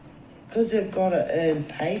 Because they've got to earn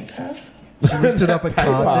paper. She lifted up a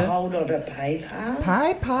card. Hold on to paper.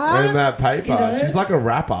 Paper? And that paper. She's like a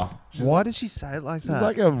rapper. Why did she say it like that? She's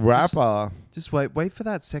like a rapper. Just wait for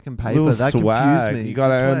that second paper. Little that swag. confused me. You got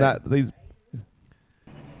to earn that. These.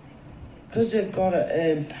 Because they've got to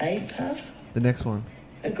earn paper. The next one.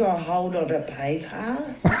 They've got to hold on to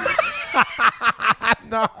paper.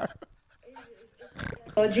 No.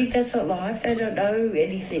 Logic, that's not life. They don't know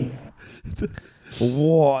anything.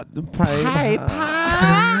 What? The Paper.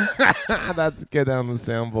 That's get that on the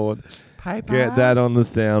soundboard. Paper. Get that on the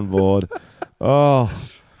soundboard. Oh,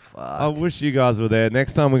 Fuck. I wish you guys were there.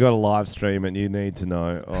 Next time we got a live stream and you need to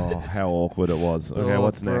know how awkward it was. Okay,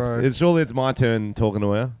 what's bro. next? Surely it's my turn talking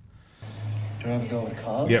to her. Do you want to go with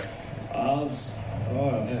cards? Yep.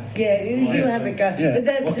 Yeah, you have a go. Yeah. But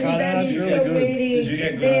that is really the good. meaning. Did you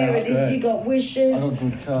get good? There That's it is. great. You got wishes. I got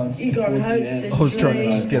good cards. You got towards the hopes end. and I was trying to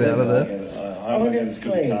just get out of there. I'm against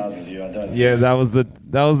good cards as you. I don't. Yeah, that was the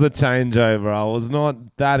changeover. I was not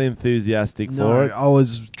that enthusiastic for No, it. I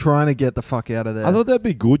was trying to get the fuck out of there. I thought that'd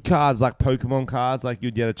be good cards, like Pokemon cards, like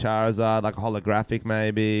you'd get a Charizard, like a holographic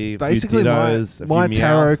maybe. Basically, my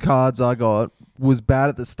tarot cards I got was bad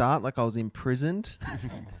at the start. Like I was imprisoned.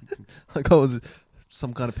 Like I was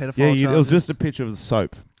some kind of pedophile. Yeah, it was just a picture of the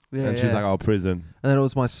soap. Yeah, and she's like, "Oh, prison." And then it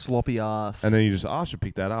was my sloppy ass. And then you just, I should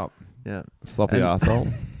pick that up. yeah, Sloppy And- asshole.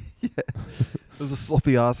 yeah. It was a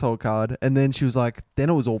sloppy asshole card. And then she was like, then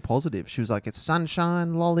it was all positive. She was like, it's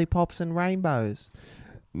sunshine, lollipops, and rainbows.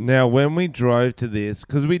 Now, when we drove to this,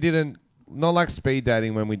 because we didn't, not like speed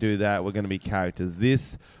dating when we do that, we're going to be characters.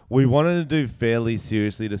 This, we wanted to do fairly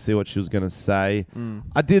seriously to see what she was going to say.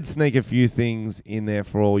 I did sneak a few things in there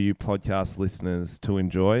for all you podcast listeners to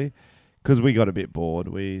enjoy, because we got a bit bored.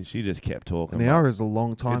 She just kept talking. An hour is a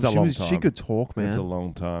long time. It's a long She time. could talk, man. It's a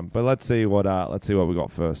long time. But let's see what we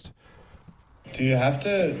got first. Do you have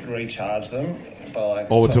to recharge them by like?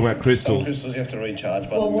 Oh, we're talking about crystals. Some crystals you have to recharge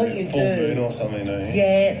by Well, the what moon, you full do- moon or something, don't you?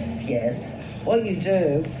 Yes. What you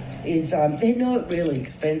do is they're not really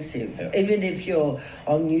expensive. Yep. Even if you're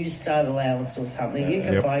on New Start allowance or something, you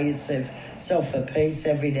can Yep. buy yourself a piece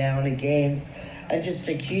every now and again and just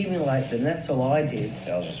accumulate them. That's all I did.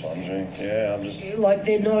 Yeah, I was just wondering. Yeah, I'm just. Like,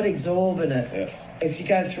 they're not exorbitant. Yeah. If you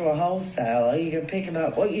go through a wholesaler, you can pick them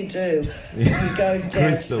up. What you do, you go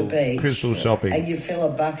down to the beach. Crystal shopping. And you fill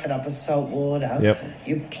a bucket up of salt water. Yep.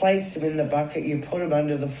 You place them in the bucket. You put them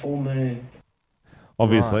under the full moon.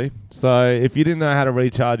 Obviously. Right. So if you didn't know how to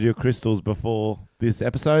recharge your crystals before this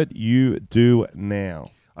episode, you do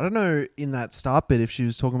now. I don't know in that start bit if she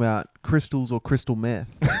was talking about crystals or crystal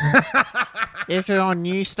meth. If you're on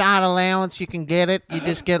New Start allowance, you can get it. You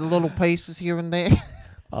just get little pieces here and there.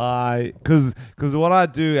 Because what I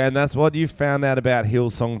do, and that's what you found out about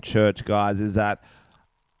Hillsong Church, guys, is that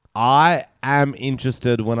I am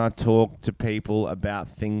interested when I talk to people about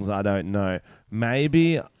things I don't know.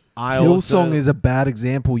 Maybe Hillsong is a bad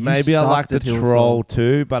example. Maybe I like to at Hillsong. troll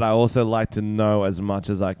too, but I also like to know as much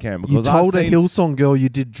as I can. You Because told I've a seen- Hillsong girl you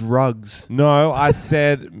did drugs. No, I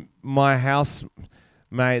said my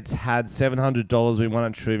housemates had $700. We won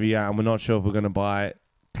a trivia, and we're not sure if we're going to buy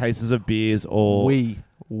cases of beers or We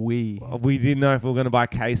didn't know if we were going to buy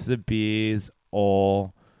cases of beers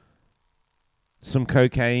or some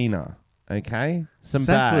cocaine. Okay, some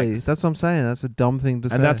exactly. bags. That's what I'm saying. That's a dumb thing to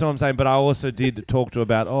say. And that's what I'm saying. But I also did talk to her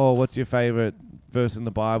about, what's your favorite verse in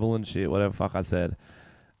the Bible and shit, whatever the fuck I said.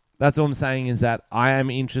 That's what I'm saying is that I am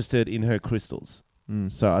interested in her crystals.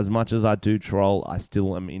 So as much as I do troll, I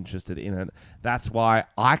still am interested in it. That's why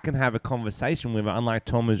I can have a conversation with her, unlike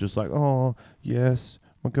Tom who's just like, oh, yes,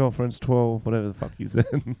 my girlfriend's 12, whatever the fuck he said.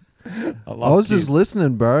 I was just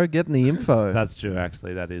listening, bro, getting the info. That's true,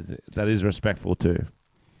 actually. That is respectful, too.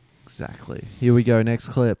 Exactly. Here we go. Next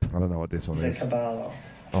clip. I don't know what this one It's is. a Kabbalah.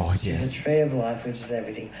 Oh, Which is yes. a tree of life, which is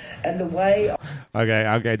everything. And the way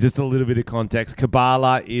Okay. Just a little bit of context.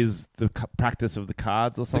 Kabbalah is the practice of the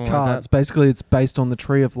cards or The something cards. like Basically, it's based on the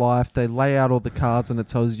tree of life. They lay out all the cards and it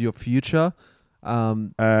tells you your future.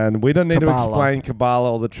 that. And we don't need to Kabbalah. explain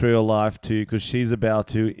Kabbalah or the tree of life to you because she's about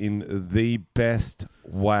to in the best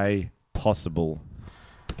way possible.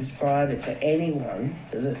 describe it to anyone,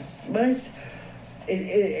 because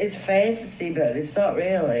it's fantasy, but it's not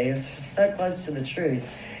really. It's so close to the truth.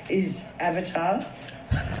 Is Avatar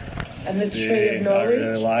and the tree of knowledge? I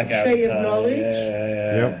really like tree Avatar. of knowledge.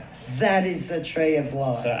 Yeah. Yep. That is the tree of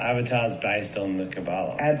life. So Avatar's based on the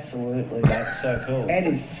Kabbalah. Absolutely. That's so cool. It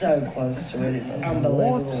is so close to it. It's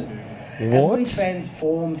unbelievable. And we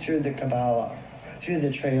transform through the Kabbalah, through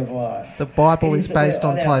the tree of life. The Bible It is based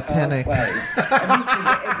on our Titanic. pathways. And this is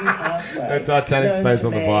every pathway. The Titanic's Known based to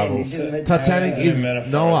on the man Bible. is in the Titanic Torah. is a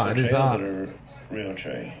metaphor Noah of and the his tree, or is ark. it a real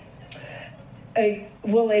tree?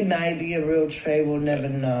 Well, it may be a real tree. We'll never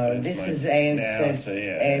know. But This like is ancestry.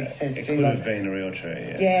 ancestry. It could have been a real tree.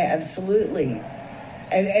 Yeah. Yeah, absolutely.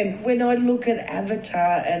 And when I look at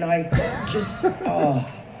Avatar and I just,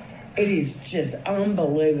 it is just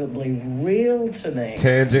unbelievably real to me.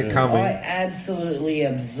 Tangent coming. I absolutely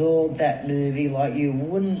absorbed that movie like you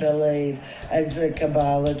wouldn't believe as the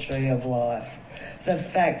Kabbalah tree of life. The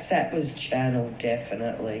facts that was channeled,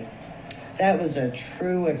 definitely. That was a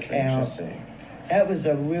true account. That was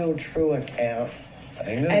a real true account.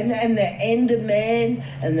 And the end of Man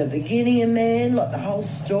and the beginning of Man, like the whole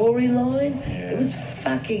storyline, it was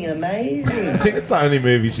fucking amazing. I think it's the only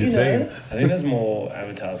movie she's seen. I think there's more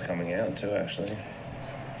Avatars coming out too, actually.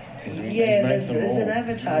 There's an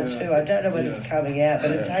Avatar too. I don't know when it's coming out,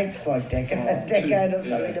 but it takes like decade or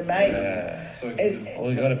something to make. Well,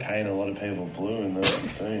 we got to paint a lot of people blue in the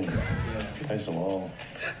thing. It takes a while.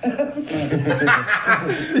 That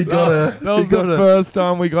was the first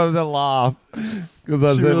time we got her to laugh. Because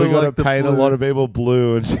I said really we got to paint a lot of people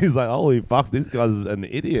blue, and she's like, "Holy fuck, this guy's an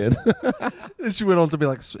idiot." And she went on to be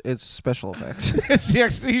like, "It's special effects." she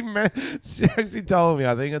actually told me,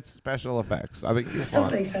 "I think it's special effects. I think you're fine."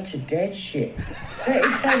 Stop being such a dead shit.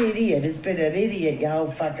 If that idiot has been an idiot your whole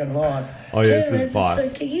fucking life, oh yeah, it's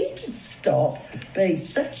advice. So can you just stop being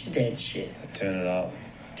such a dead shit? Turn it up.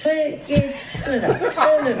 Turn it up.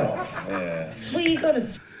 Turn it off. Yeah. Swear you got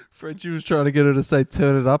to. Frenchie was trying to get her to say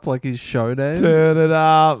 "turn it up" like his show name. Turn it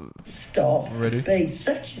up. Stop being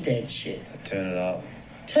such a dead shit. Turn it up.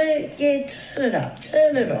 Turn it up.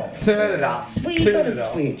 Turn it off. Turn it up. Swear you got to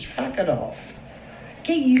switch. Fuck it off.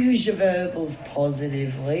 Can you use your verbals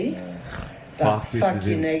positively, but fuck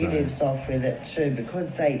your negatives off with it too,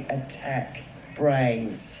 because they attack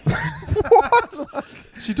brains. What?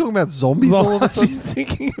 She talking about zombies all of a sudden? She's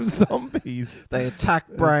thinking of zombies. They attack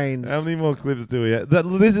brains. How many more clips do we have?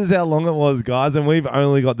 This is how long it was, guys, and we've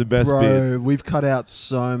only got the best bits. We've cut out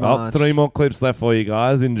so much. 3 more clips left for you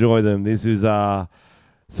guys. Enjoy them. This is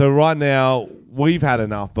so right now we've had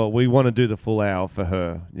enough, but we want to do the full hour for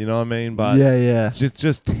her. You know what I mean? But yeah.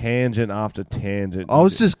 Just tangent after tangent. I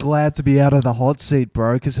was just glad to be out of the hot seat,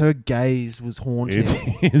 bro, because her gaze was haunting.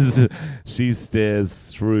 It is. She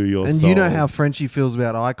stares through your soul. And you know how Frenchie feels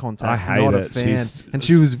about eye contact. I hate not it. a fan. And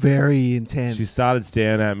she was very intense. She started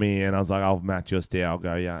staring at me, and I was like, "I'll match your stare." I'll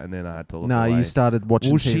go, yeah. And then I had to look away. You started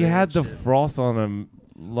watching TV. She had the froth on him.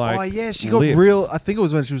 She got real. I think it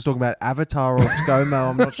was when she was talking about Avatar or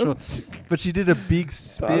ScoMo. I'm not sure, but she did a big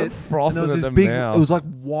spit. Froth, and there was this big. Mouth. It was like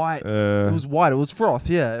white. It was white. It was froth.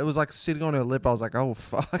 Yeah, it was like sitting on her lip. I was like, oh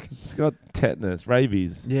fuck. She's got tetanus,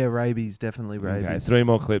 rabies. Yeah, rabies, definitely rabies. Okay, 3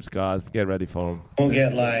 more clips, guys. Get ready for them. We'll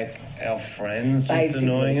get like our friends just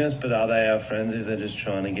annoying us, but are they our friends if they're just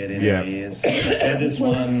trying to get in our ears? There's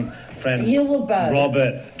one friend,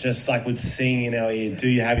 Robert, just like would sing in our ear, "Do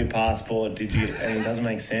you have your passport? Did you?" And it doesn't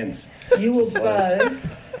make sense. You will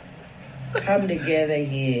both come together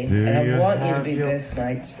here, and I want you to be best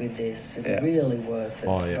mates with this. It's really worth it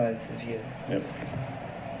to both of you. Yep.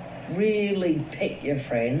 Really pick your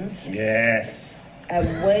friends. Yes.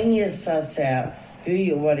 And when you suss out who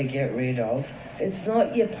you want to get rid of, it's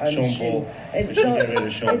not your punching. Sean Paul. It's not. Get rid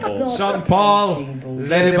of Sean Paul. Sean Paul.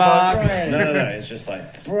 Ladybug. No. It's just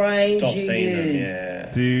like brains stop you seeing use. them.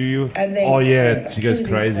 Yeah. Do you? And then she goes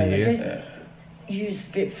crazy here. Use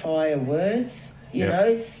spitfire words. You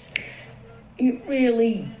know, you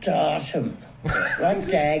really dart them. Like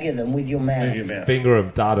dagger them with your mouth. Finger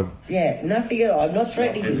them, dart them. Yeah, nothing at all. I'm not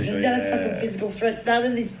threatening you. No fucking physical threats. None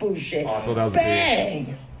of this bullshit. Oh, I thought that was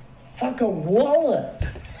bang! Fucking wallop.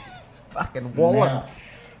 Fucking wallop.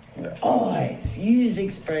 Mouth. Eyes. Use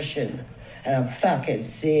expression. And I'm fucking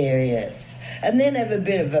serious. And then have a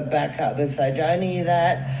bit of a backup. If they don't hear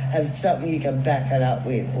that, have something you can back it up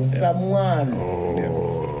with. Or someone.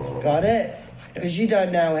 Got it? Because you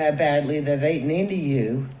don't know how badly they've eaten into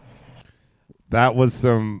you. That was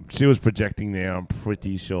she was projecting there, I'm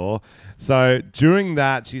pretty sure. So during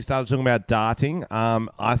that, she started talking about darting.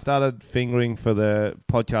 I started fingering for the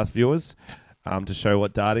podcast viewers to show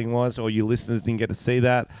what darting was, or you listeners didn't get to see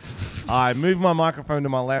that. I moved my microphone to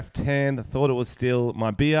my left hand, thought it was still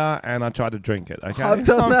my beer, and I tried to drink it. Okay, I've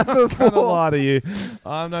done that before. I'm not going to lie to you.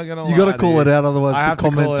 I'm not going to lie. You got to call it out, otherwise I have the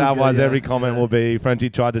comments. To call it, otherwise every comment will be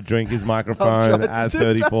Frenchie tried to drink his microphone at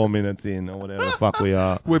 34 minutes in, or whatever the fuck we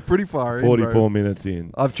are. We're pretty far in. 44 minutes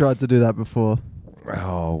in. I've tried to do that before.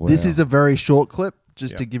 Oh, wow. This is a very short clip,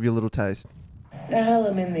 just to give you a little taste. Nail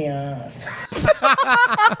him in the ass.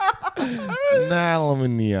 Nail him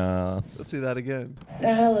in the ass. Let's see that again.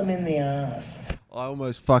 Nail him in the ass. I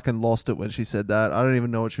almost fucking lost it when she said that. I don't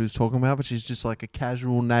even know what she was talking about, but she's just like a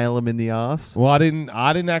casual nail him in the ass. Well, I didn't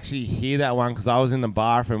actually hear that one because I was in the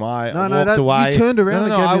bathroom. I walked away. You turned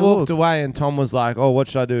around I walked away and Tom was like, "Oh, what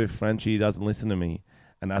should I do if Frenchie doesn't listen to me?"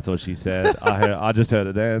 And that's what she said. I just heard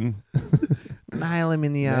it then. Nail him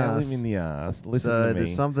in the ass. Nail him in the ass. Listen to me.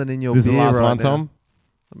 There's something in your beer. This is the last right one, now. Tom?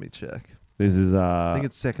 Let me check. This is I think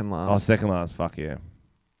it's second last. Oh, second last. Fuck yeah.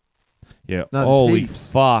 Yeah. No, holy heaps.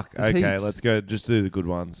 fuck. There's okay, heaps. let's go. Just do the good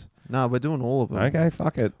ones. No, we're doing all of them. Okay,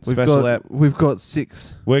 fuck it. We've got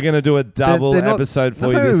 6. We're going to do a double episode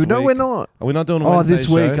for you this week. No, we're not. Are we not doing a Wednesday this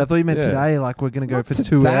week. show? I thought you meant today. Like, we're going to go for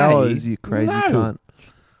 2 hours, you crazy cunt.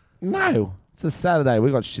 No. It's a Saturday.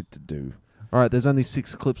 We got shit to do. All right, there's only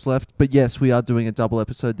 6 clips left. But yes, we are doing a double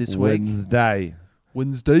episode this week.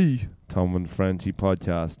 Wednesday. Tom and Frenchie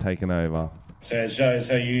podcast taking over.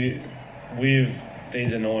 So you, with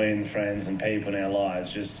these annoying friends and people in our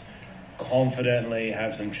lives, just confidently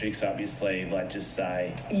have some tricks up your sleeve, like just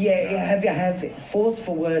say, have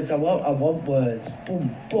forceful words. I want words.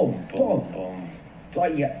 Boom, boom, boom, boom.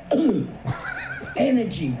 Like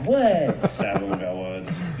energy words. Stab them with our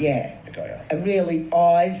words. Yeah. Okay. And really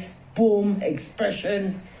eyes. Boom.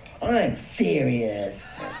 Expression. I'm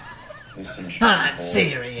serious. I'm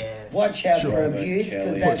serious. Watch out for abuse,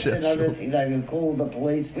 because that's another thing they can call the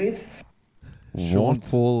police with. Sean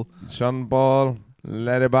Paul,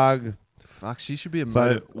 Ladybug. Fuck, she should be a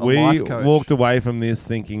life coach. Walked away from this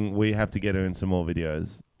thinking we have to get her in some more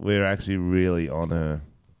videos. We're actually really on her.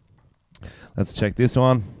 Let's check this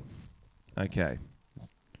one. Okay.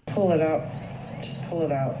 Pull it up. Just pull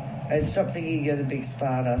it up. And stop thinking you're the big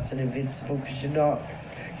smart ass and invincible, because you're not.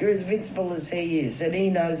 You're as invincible as he is, and he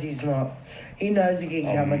knows he's not. He knows he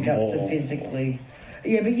can come and guts it physically.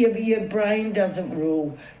 Yeah, but your brain doesn't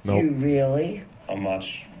rule you, really. I'm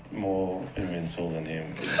much more invincible than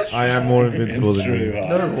him. I am more invincible than you.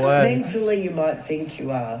 No way. Mentally, you might think you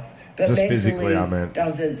are, but just mentally physically, I meant.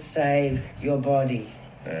 Doesn't save your body.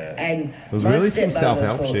 Yeah. And it was my really some stepmother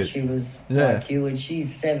self-help shit. She was like you, and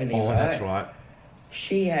she's 70. Oh, right? that's right.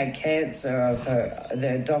 She had cancer of her.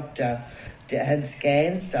 Their doctor had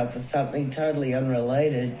scanned stuff for something totally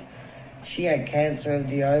unrelated. She had cancer of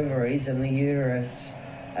the ovaries and the uterus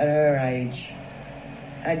at her age.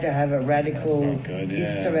 Had to have a radical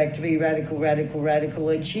hysterectomy, radical,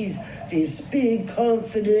 and she's this big,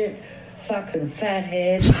 confident, fucking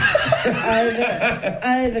fathead,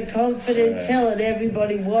 overconfident, telling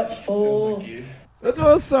everybody what for. Like that's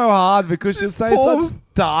why it's so hard, because you say such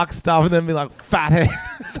dark stuff and then be like, fathead.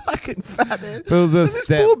 Fucking fathead. This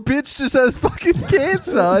poor bitch just has fucking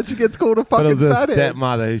cancer and she gets called a fucking fathead. But it was a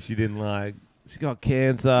stepmother who she didn't like. She got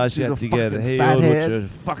cancer. She had to get it healed. Which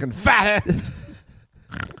is fucking fathead.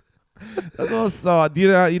 That's what so hard.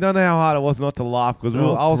 You don't know how hard it was not to laugh, because I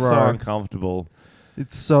was so uncomfortable.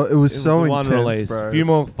 It was so one intense, release. bro. A few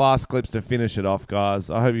more fast clips to finish it off,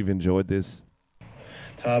 guys. I hope you've enjoyed this.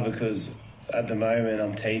 It's hard because at the moment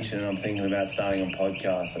I'm teaching and I'm thinking about starting a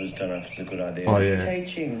podcast. I just don't know if it's a good idea. Oh, yeah.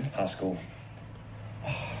 Teaching? High school.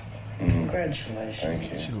 Oh, congratulations.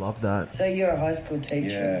 Thank you. She loved that. So you're a high school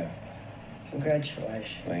teacher? Yeah.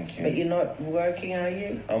 Congratulations. Thank you. But you're not working, are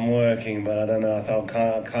you? I'm working, but I don't know. I'm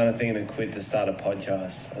kind of thinking to quit to start a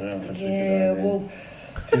podcast. I don't know if it's a good idea. Well,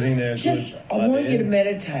 do you think there's I want you to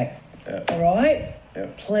meditate. Yep. All right?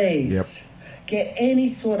 Yep. Please. Yep. Get any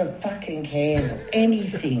sort of fucking candle,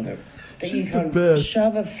 anything that you can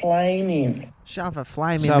shove a flame in. Shove a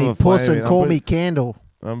flame in me puss and call me candle.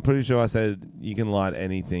 I'm pretty sure I said you can light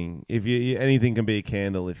anything. If anything can be a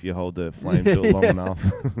candle if you hold the flame to it long enough.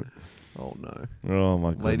 Oh no! Oh my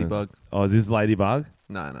goodness! Ladybug. Oh, is this Ladybug?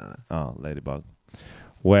 No. Oh, Ladybug.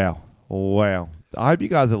 Wow. I hope you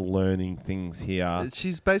guys are learning things here.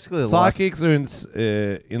 She's basically psychics are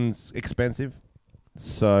expensive,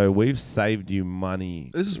 so we've saved you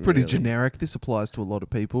money. This is pretty generic. This applies to a lot of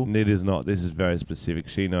people. It is not. This is very specific.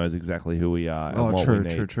 She knows exactly who we are. And what we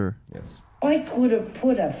need. True. Yes. I could have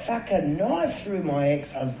put a fucking knife through my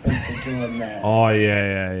ex-husband for doing that. Oh,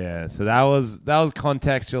 yeah. So that was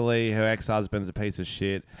contextually her ex-husband's a piece of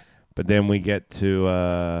shit. But then we get to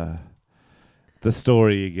the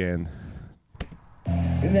story again.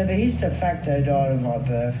 Remember, his de facto died on my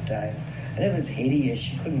birthday. And it was hideous.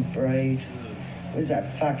 She couldn't breathe. It was a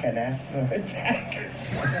fucking asthma attack.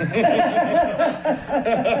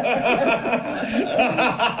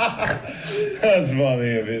 That's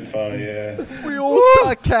funny, a bit funny, yeah. We all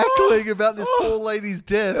start cackling about this poor lady's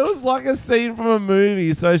death. It was like a scene from a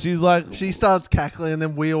movie. So she's like... She starts cackling and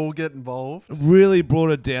then we all get involved. Really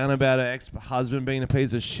brought it down about her ex-husband being a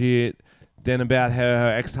piece of shit. Then about how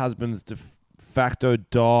her ex-husband's de facto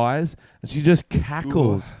dies. And she just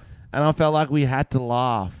cackles. Ooh. And I felt like we had to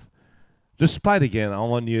laugh. Just play it again. I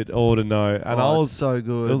want you all to know. And I was so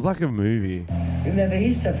good. It was like a movie. Remember,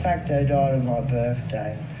 his de facto died on my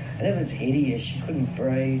birthday. And it was hideous. She couldn't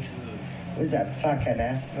breathe. It was a fucking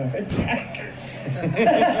asthma attack.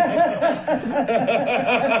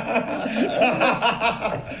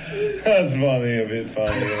 That's funny, a bit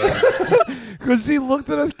funny. Yeah. Because she looked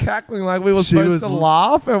at us cackling like we were supposed to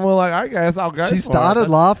laugh, and we're like, I guess I'll go. She started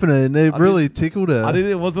laughing, and it really tickled her.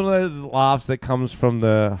 It was one of those laughs that comes from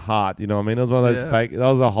the heart. You know what I mean? It was one of those fake. That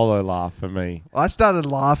was a hollow laugh for me. I started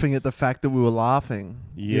laughing at the fact that we were laughing.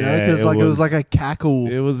 Yeah, because it was like a cackle.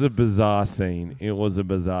 It was a bizarre scene. And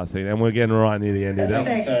we're getting right near the end of that.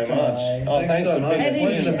 Thanks so much. Thanks so much.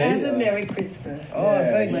 And have a Merry Christmas.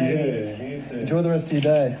 Thank you. Enjoy the rest of your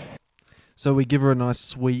day. So we give her a nice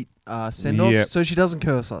sweet send-off so she doesn't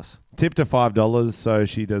curse us. Tipped her $5 so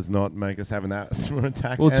she does not make us have an asthma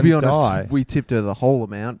attack. Well, to be honest, we tipped her the whole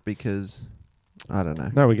amount because... I don't know.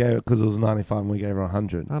 No, we gave it because it was 95 and we gave her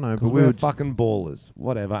 100. I know, but we were fucking ballers.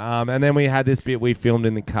 Whatever. And then we had this bit we filmed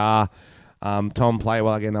in the car. Tom, play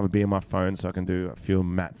while I get another beer on my phone so I can do a few of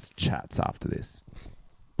Matt's chats after this.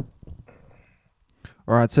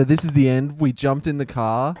 All right, so this is the end. We jumped in the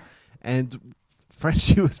car and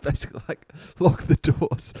Frenchie was basically like, lock the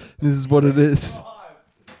doors. This is what it is. What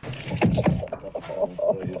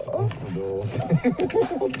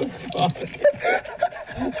the fuck?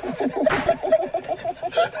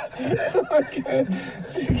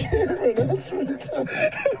 She came for an estimate.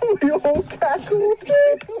 We all cackled.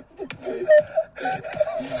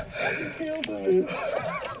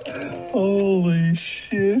 Holy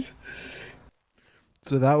shit.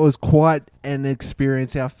 So that was quite an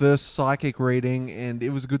experience, our first psychic reading, and it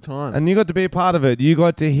was a good time. And you got to be a part of it. You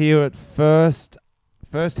got to hear it firsthand.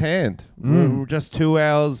 We were just 2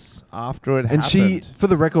 hours after it happened. And she, for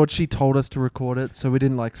the record, she told us to record it, so we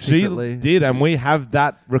didn't like secretly. She did, and we have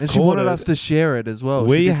that recorded. And she wanted us to share it as well.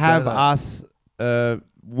 We have us...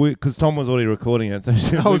 because Tom was already recording it, so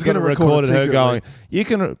I was going to record her going, you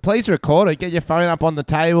can please record it, get your phone up on the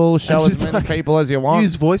table, show as many people as you want.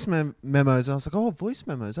 Use voice memos. I was like, oh, voice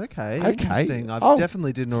memos, okay. Interesting. I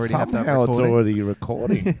definitely didn't already have that recording. It's already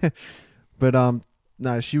recording. But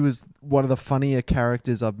no, she was one of the funnier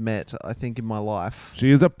characters I've met, I think, in my life.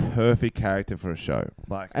 She is a perfect character for a show.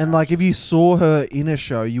 Like if you saw her in a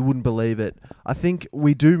show, you wouldn't believe it. I think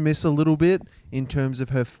we do miss a little bit in terms of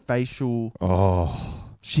her facial...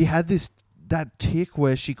 She had that tick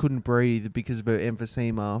where she couldn't breathe because of her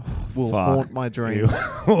emphysema. Will haunt my dreams.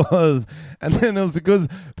 It was. And then it was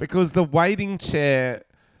because the waiting chair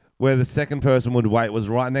where the second person would wait was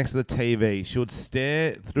right next to the TV. She would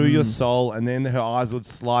stare through your soul, and then her eyes would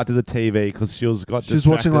slide to the TV because she was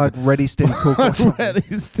watching like Ready Steady Cook or something.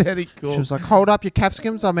 Ready Steady Cook. She was like, hold up your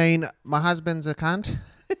capsicums. I mean, my husband's a cunt.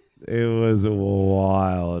 It was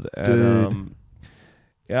wild. Dude. And,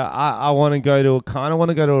 yeah, I want to go to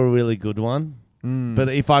a really good one. But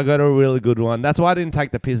if I go to a really good one, that's why I didn't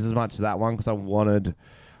take the piss as much as that one, because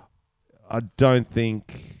I don't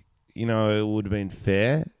think, it would have been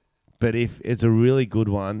fair. But if it's a really good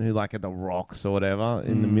one, who like at the Rocks or whatever,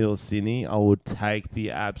 in the middle of Sydney, I would take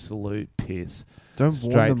the absolute piss. Don't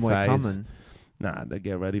warn them we're coming. Nah, they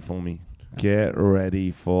get ready for me. Get ready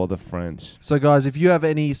for the French. So, guys, if you have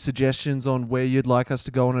any suggestions on where you'd like us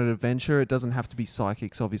to go on an adventure, it doesn't have to be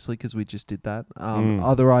psychics, obviously, because we just did that.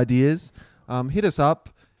 Other ideas, hit us up.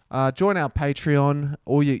 Join our Patreon,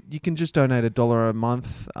 or you can just donate $1 a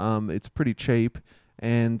month. It's pretty cheap,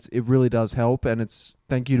 and it really does help. And it's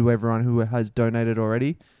thank you to everyone who has donated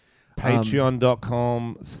already.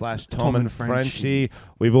 Patreon.com/Tom and Frenchie.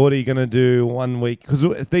 We've already going to do 1 week,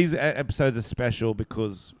 because these episodes are special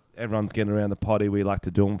because... everyone's getting around the potty. We like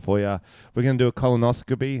to do them for you. We're going to do a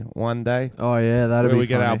colonoscopy one day. Oh, yeah, that'll be where we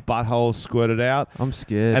funny. get our buttholes squirted out. I'm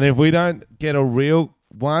scared. And if we don't get a real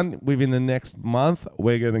one within the next month,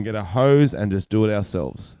 we're going to get a hose and just do it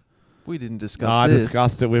ourselves. We didn't discuss this. I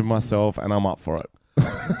discussed it with myself, and I'm up for it.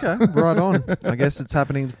 Okay, right on. I guess it's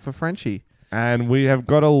happening for Frenchie. And we have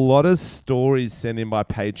got a lot of stories sent in by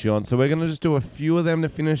Patreon. So we're going to just do a few of them to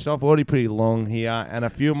finish off. Already pretty long here. And a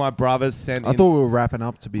few of my brothers sent in. I thought we were wrapping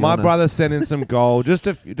up, to be honest. My brother sent in some gold. Just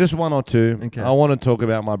one or two. Okay. I want to talk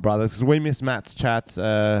about my brothers because we missed Matt's chats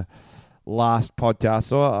last podcast.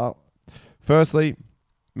 So firstly,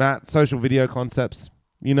 Matt, Social Video Concepts.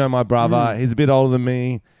 You know my brother. He's a bit older than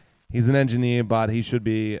me. He's an engineer, but he should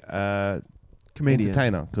be a comedian,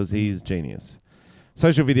 entertainer because he's genius.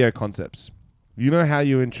 Social Video Concepts. You know how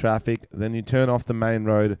you're in traffic, then you turn off the main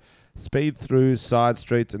road, speed through side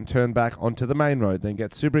streets and turn back onto the main road, then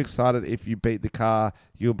get super excited if you beat the car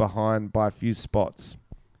you're behind by a few spots.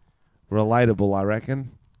 Relatable, I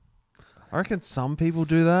reckon. I reckon some people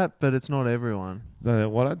do that, but it's not everyone. So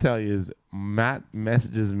what I tell you is Matt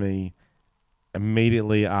messages me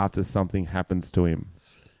immediately after something happens to him.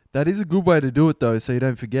 That is a good way to do it, though, so you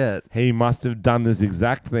don't forget. He must have done this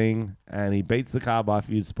exact thing, and he beats the car by a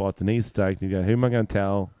few spots, and he's stoked. You go, who am I going to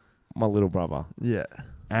tell? My little brother. Yeah.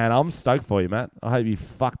 And I'm stoked for you, Matt. I hope you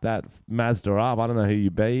fucked that Mazda up. I don't know who you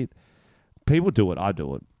beat. People do it. I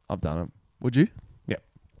do it. I've done it. Would you? Yeah.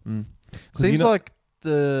 Seems like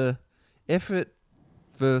the effort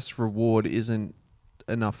versus reward isn't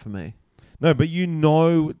enough for me. No, but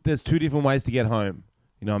there's two different ways to get home.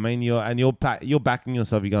 You know what I mean? You're backing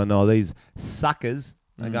yourself. You're going, no, these suckers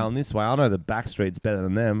are going this way. I know the back street's better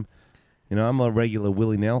than them. You know, I'm a regular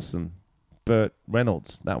Willie Nelson. Burt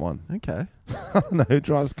Reynolds, that one. Okay. I don't know who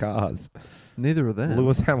drives cars. Neither of them.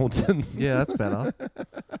 Lewis Hamilton. Yeah, that's better.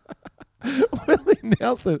 Willie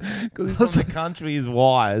Nelson, because he's from the country, he's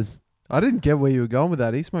wise. I didn't get where you were going with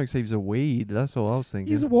that. He smokes heaps of weed. That's all I was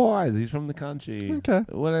thinking. He's wise. He's from the country. Okay.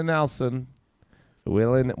 Willie Nelson.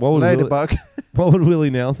 Ladybug. What would Willie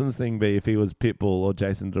Nelson's thing be if he was Pitbull or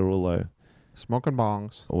Jason Derulo? Smoking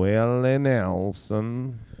bongs. Willie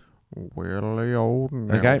Nelson. Willie old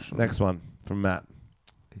Nelson. Okay, next one from Matt.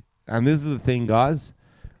 And this is the thing, guys.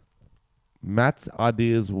 Matt's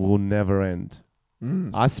ideas will never end.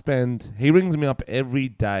 He rings me up every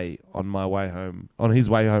day on his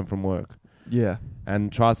way home from work. Yeah.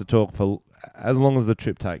 And tries to talk for as long as the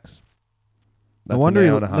trip takes. No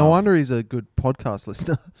wonder he's a good podcast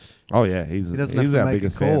listener. Oh yeah, he's our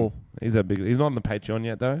biggest fan. He's not on the Patreon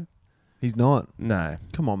yet though. He's not. No.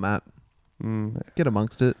 Come on, Matt. Get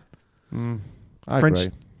amongst it. I agree.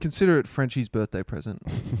 Consider it Frenchie's birthday present.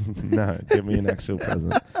 No, give me an actual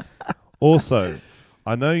present. Also,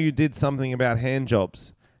 I know you did something about hand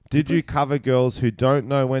jobs. Did you cover girls who don't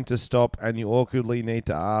know when to stop and you awkwardly need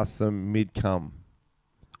to ask them mid-cum?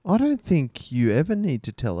 I don't think you ever need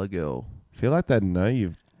to tell a girl. I feel like they know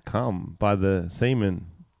you've come by the semen.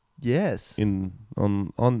 Yes.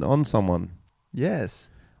 On someone. Yes.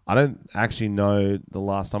 I don't actually know the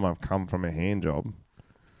last time I've come from a hand job.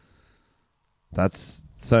 That's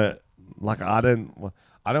so like I don't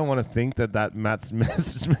want to think that Matt's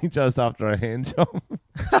messaged me just after a hand job.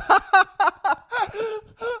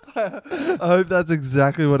 I hope that's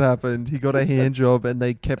exactly what happened. He got a hand job and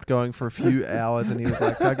they kept going for a few hours and he was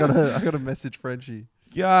like, I gotta message Frenchie.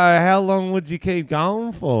 Yo, how long would you keep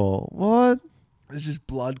going for? What? There's just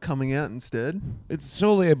blood coming out instead. It's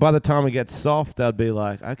surely by the time it gets soft, they'd be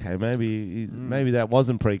like, okay, maybe that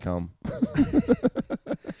wasn't pre-cum.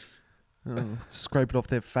 Scrape it off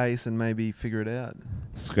their face and maybe figure it out.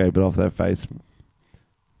 Scrape it off their face.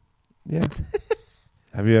 Yeah.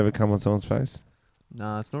 Have you ever come on someone's face?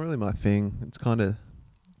 Nah, it's not really my thing. It's kind of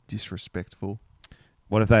disrespectful.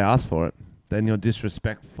 What if they ask for it? Then you're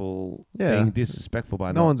disrespectful. Yeah. Being disrespectful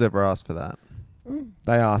by no one's ever asked for that.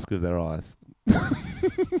 They ask with their eyes.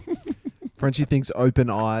 Frenchie thinks open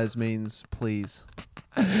eyes means please.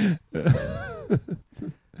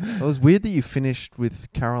 It was weird that you finished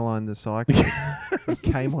with Caroline the Psycho. It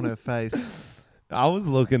came on her face. I was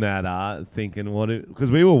looking at her thinking, because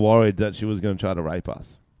we were worried that she was going to try to rape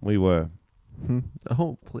us. We were.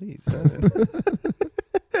 Oh, please. Don't.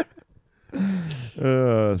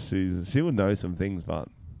 She would know some things, but...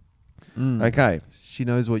 Okay. She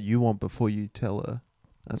knows what you want before you tell her.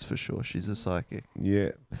 That's for sure. She's a psychic.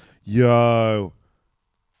 Yeah. Yo.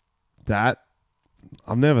 That...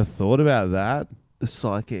 I've never thought about that. The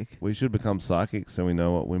psychic. We should become psychics so we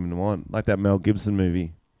know what women want. Like that Mel Gibson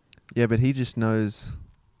movie. Yeah, but he just knows...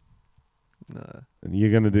 No. And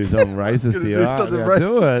you're going to do something racist here.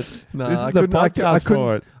 Do it. No, this is the podcast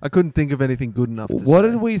for it. I couldn't think of anything good enough to say. What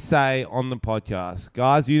did we say on the podcast?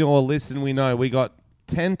 Guys, you all listen, we know we got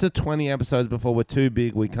 10 to 20 episodes before we're too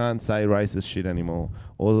big. We can't say racist shit anymore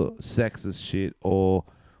or sexist shit or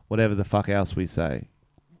whatever the fuck else we say.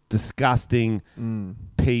 Disgusting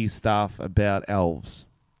pee stuff about elves.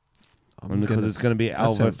 Because it's going to be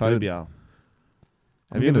elvophobia.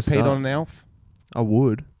 Have you ever peed on an elf? I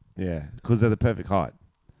would. Yeah, because they're the perfect height.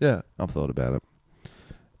 Yeah. I've thought about it.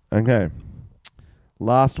 Okay.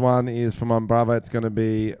 Last one is from my brother. It's going to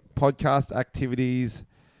be podcast activities.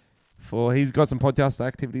 He's got some podcast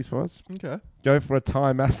activities for us. Okay. Go for a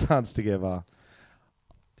Thai massage together.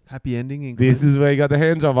 Happy ending. This is where you got the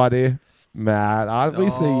hand job idea. Matt, we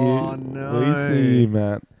see you. No. We see you,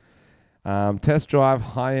 Matt. Test drive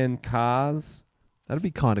high-end cars. That'd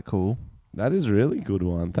be kind of cool. That is a really good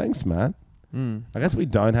one. Thanks, Matt. I guess we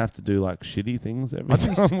don't have to do like shitty things every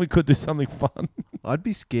time. We could do something fun. I'd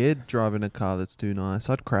be scared driving a car that's too nice.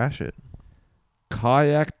 I'd crash it.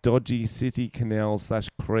 Kayak dodgy city canals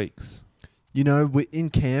 / creeks. You know, in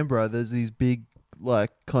Canberra, there's these big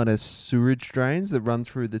like kind of sewage drains that run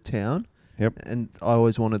through the town. Yep. And I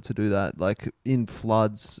always wanted to do that. Like in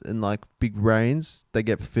floods and like big rains, they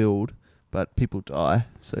get filled, but people die.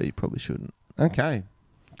 So you probably shouldn't. Okay.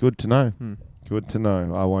 Good to know. Good to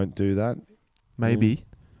know. I won't do that. Maybe.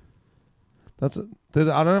 I don't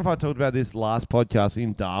know if I talked about this last podcast.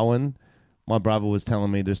 In Darwin, my brother was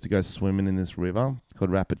telling me just to go swimming in this river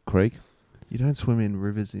called Rapid Creek. You don't swim in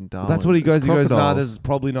rivers in Darwin. That's what he goes. He goes, crocodiles. there's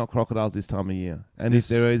probably not crocodiles this time of year. And if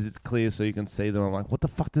there is, it's clear so you can see them. I'm like, what the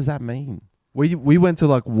fuck does that mean? We went to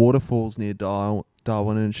like waterfalls near Darwin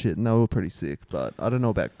and shit, and they were pretty sick. But I don't know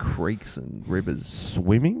about creeks and rivers.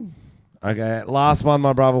 Swimming? Okay, last one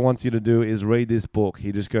my brother wants you to do is read this book.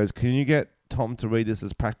 He just goes, can you get Tom to read this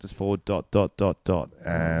as practice for ... And oh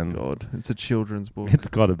God, it's a children's book. It's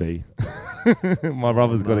got to be. My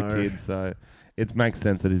brother's got a kid, so it makes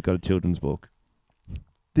sense that he's got a children's book.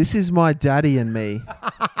 This is my daddy and me.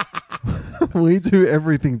 We do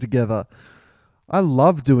everything together. I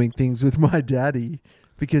love doing things with my daddy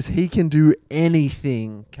because he can do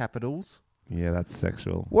anything, capitals. Yeah, that's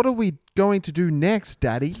sexual. What are we going to do next,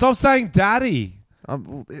 daddy? Stop saying daddy.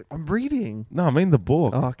 I'm reading. No, I mean the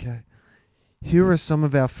book. Oh, okay. Here are some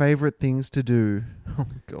of our favorite things to do. Oh,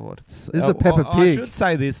 my God. This is a Peppa Pig. I should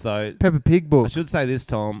say this, though. Peppa Pig book. I should say this,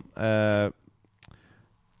 Tom. I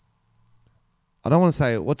don't want to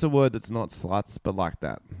say, what's a word that's not sluts, but like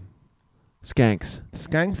that? Skanks.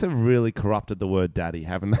 Skanks have really corrupted the word daddy,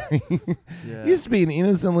 haven't they? Yeah. It used to be an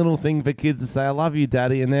innocent little thing for kids to say, I love you,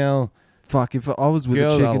 daddy, and now... Fuck, if I was with a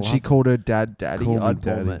chick and she called her dad daddy, Call me I'd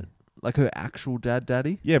daddy. vomit. Like her actual dad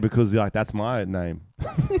daddy? Yeah, because like that's my name.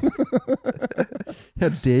 How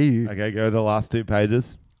dare you? Okay, go to the last 2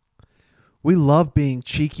 pages. We love being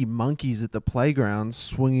cheeky monkeys at the playground,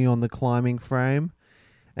 swinging on the climbing frame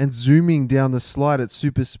and zooming down the slide at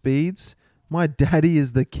super speeds. My daddy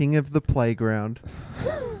is the king of the playground.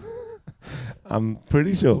 I'm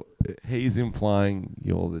pretty sure he's implying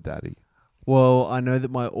you're the daddy. Well, I know that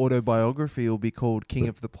my autobiography will be called King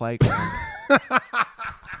of the Playground.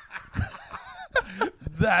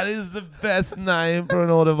 That is the best name for an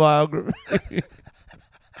autobiography.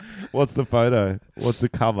 What's the photo? What's the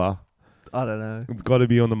cover? I don't know. It's got to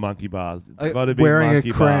be on the monkey bars. It's got to be wearing monkey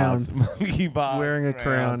a crown. bars. Monkey bars. Wearing a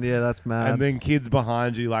crown. Yeah, that's mad. And then kids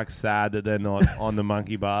behind you like sad that they're not on the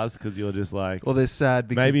monkey bars because you're just like... Or they're sad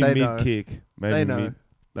because maybe they mid-kick. know. Maybe They know.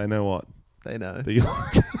 They know what? They know.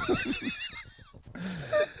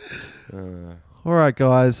 All right,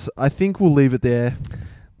 guys. I think we'll leave it there.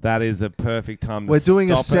 That is a perfect time to We're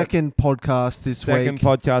doing a stop second podcast this week. Second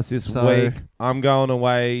podcast this week. I'm going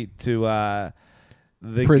away to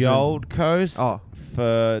the Prison. Gold Coast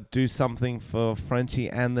for do something for Frenchie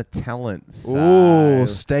and the Talents. Oh,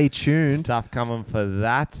 stay tuned. Stuff coming for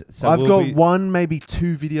that. So I've got 1, maybe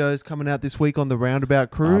 2 videos coming out this week on the Roundabout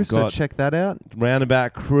Crew, so check that out.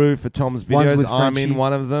 Roundabout Crew for Tom's videos. I'm in Frenchie.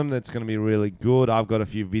 one of them. That's going to be really good. I've got a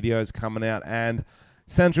few videos coming out. And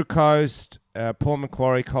Central Coast, Port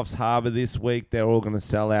Macquarie, Coffs Harbour this week, they're all going to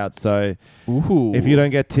sell out. So if you don't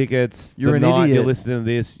get tickets You're the an night idiot. you're listening to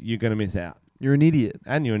this, you're going to miss out. You're an idiot.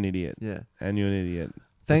 And you're an idiot. Yeah. And you're an idiot.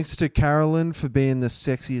 Thanks to Carolyn for being the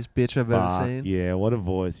sexiest bitch I've ever seen. Yeah, what a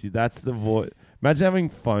voice. That's the voice. Imagine having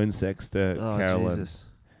phone sex to Carolyn. Jesus.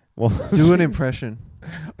 Well, Do an impression.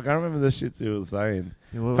 I can't remember the shit she was saying.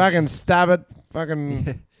 Yeah, fucking stab it.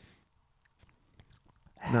 Fucking...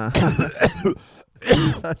 Yeah. Nah.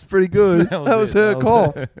 That's pretty good. That was her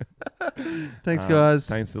call. Thanks, guys.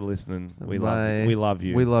 Thanks for listening. We Bye. love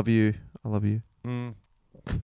you. We love you. I love you.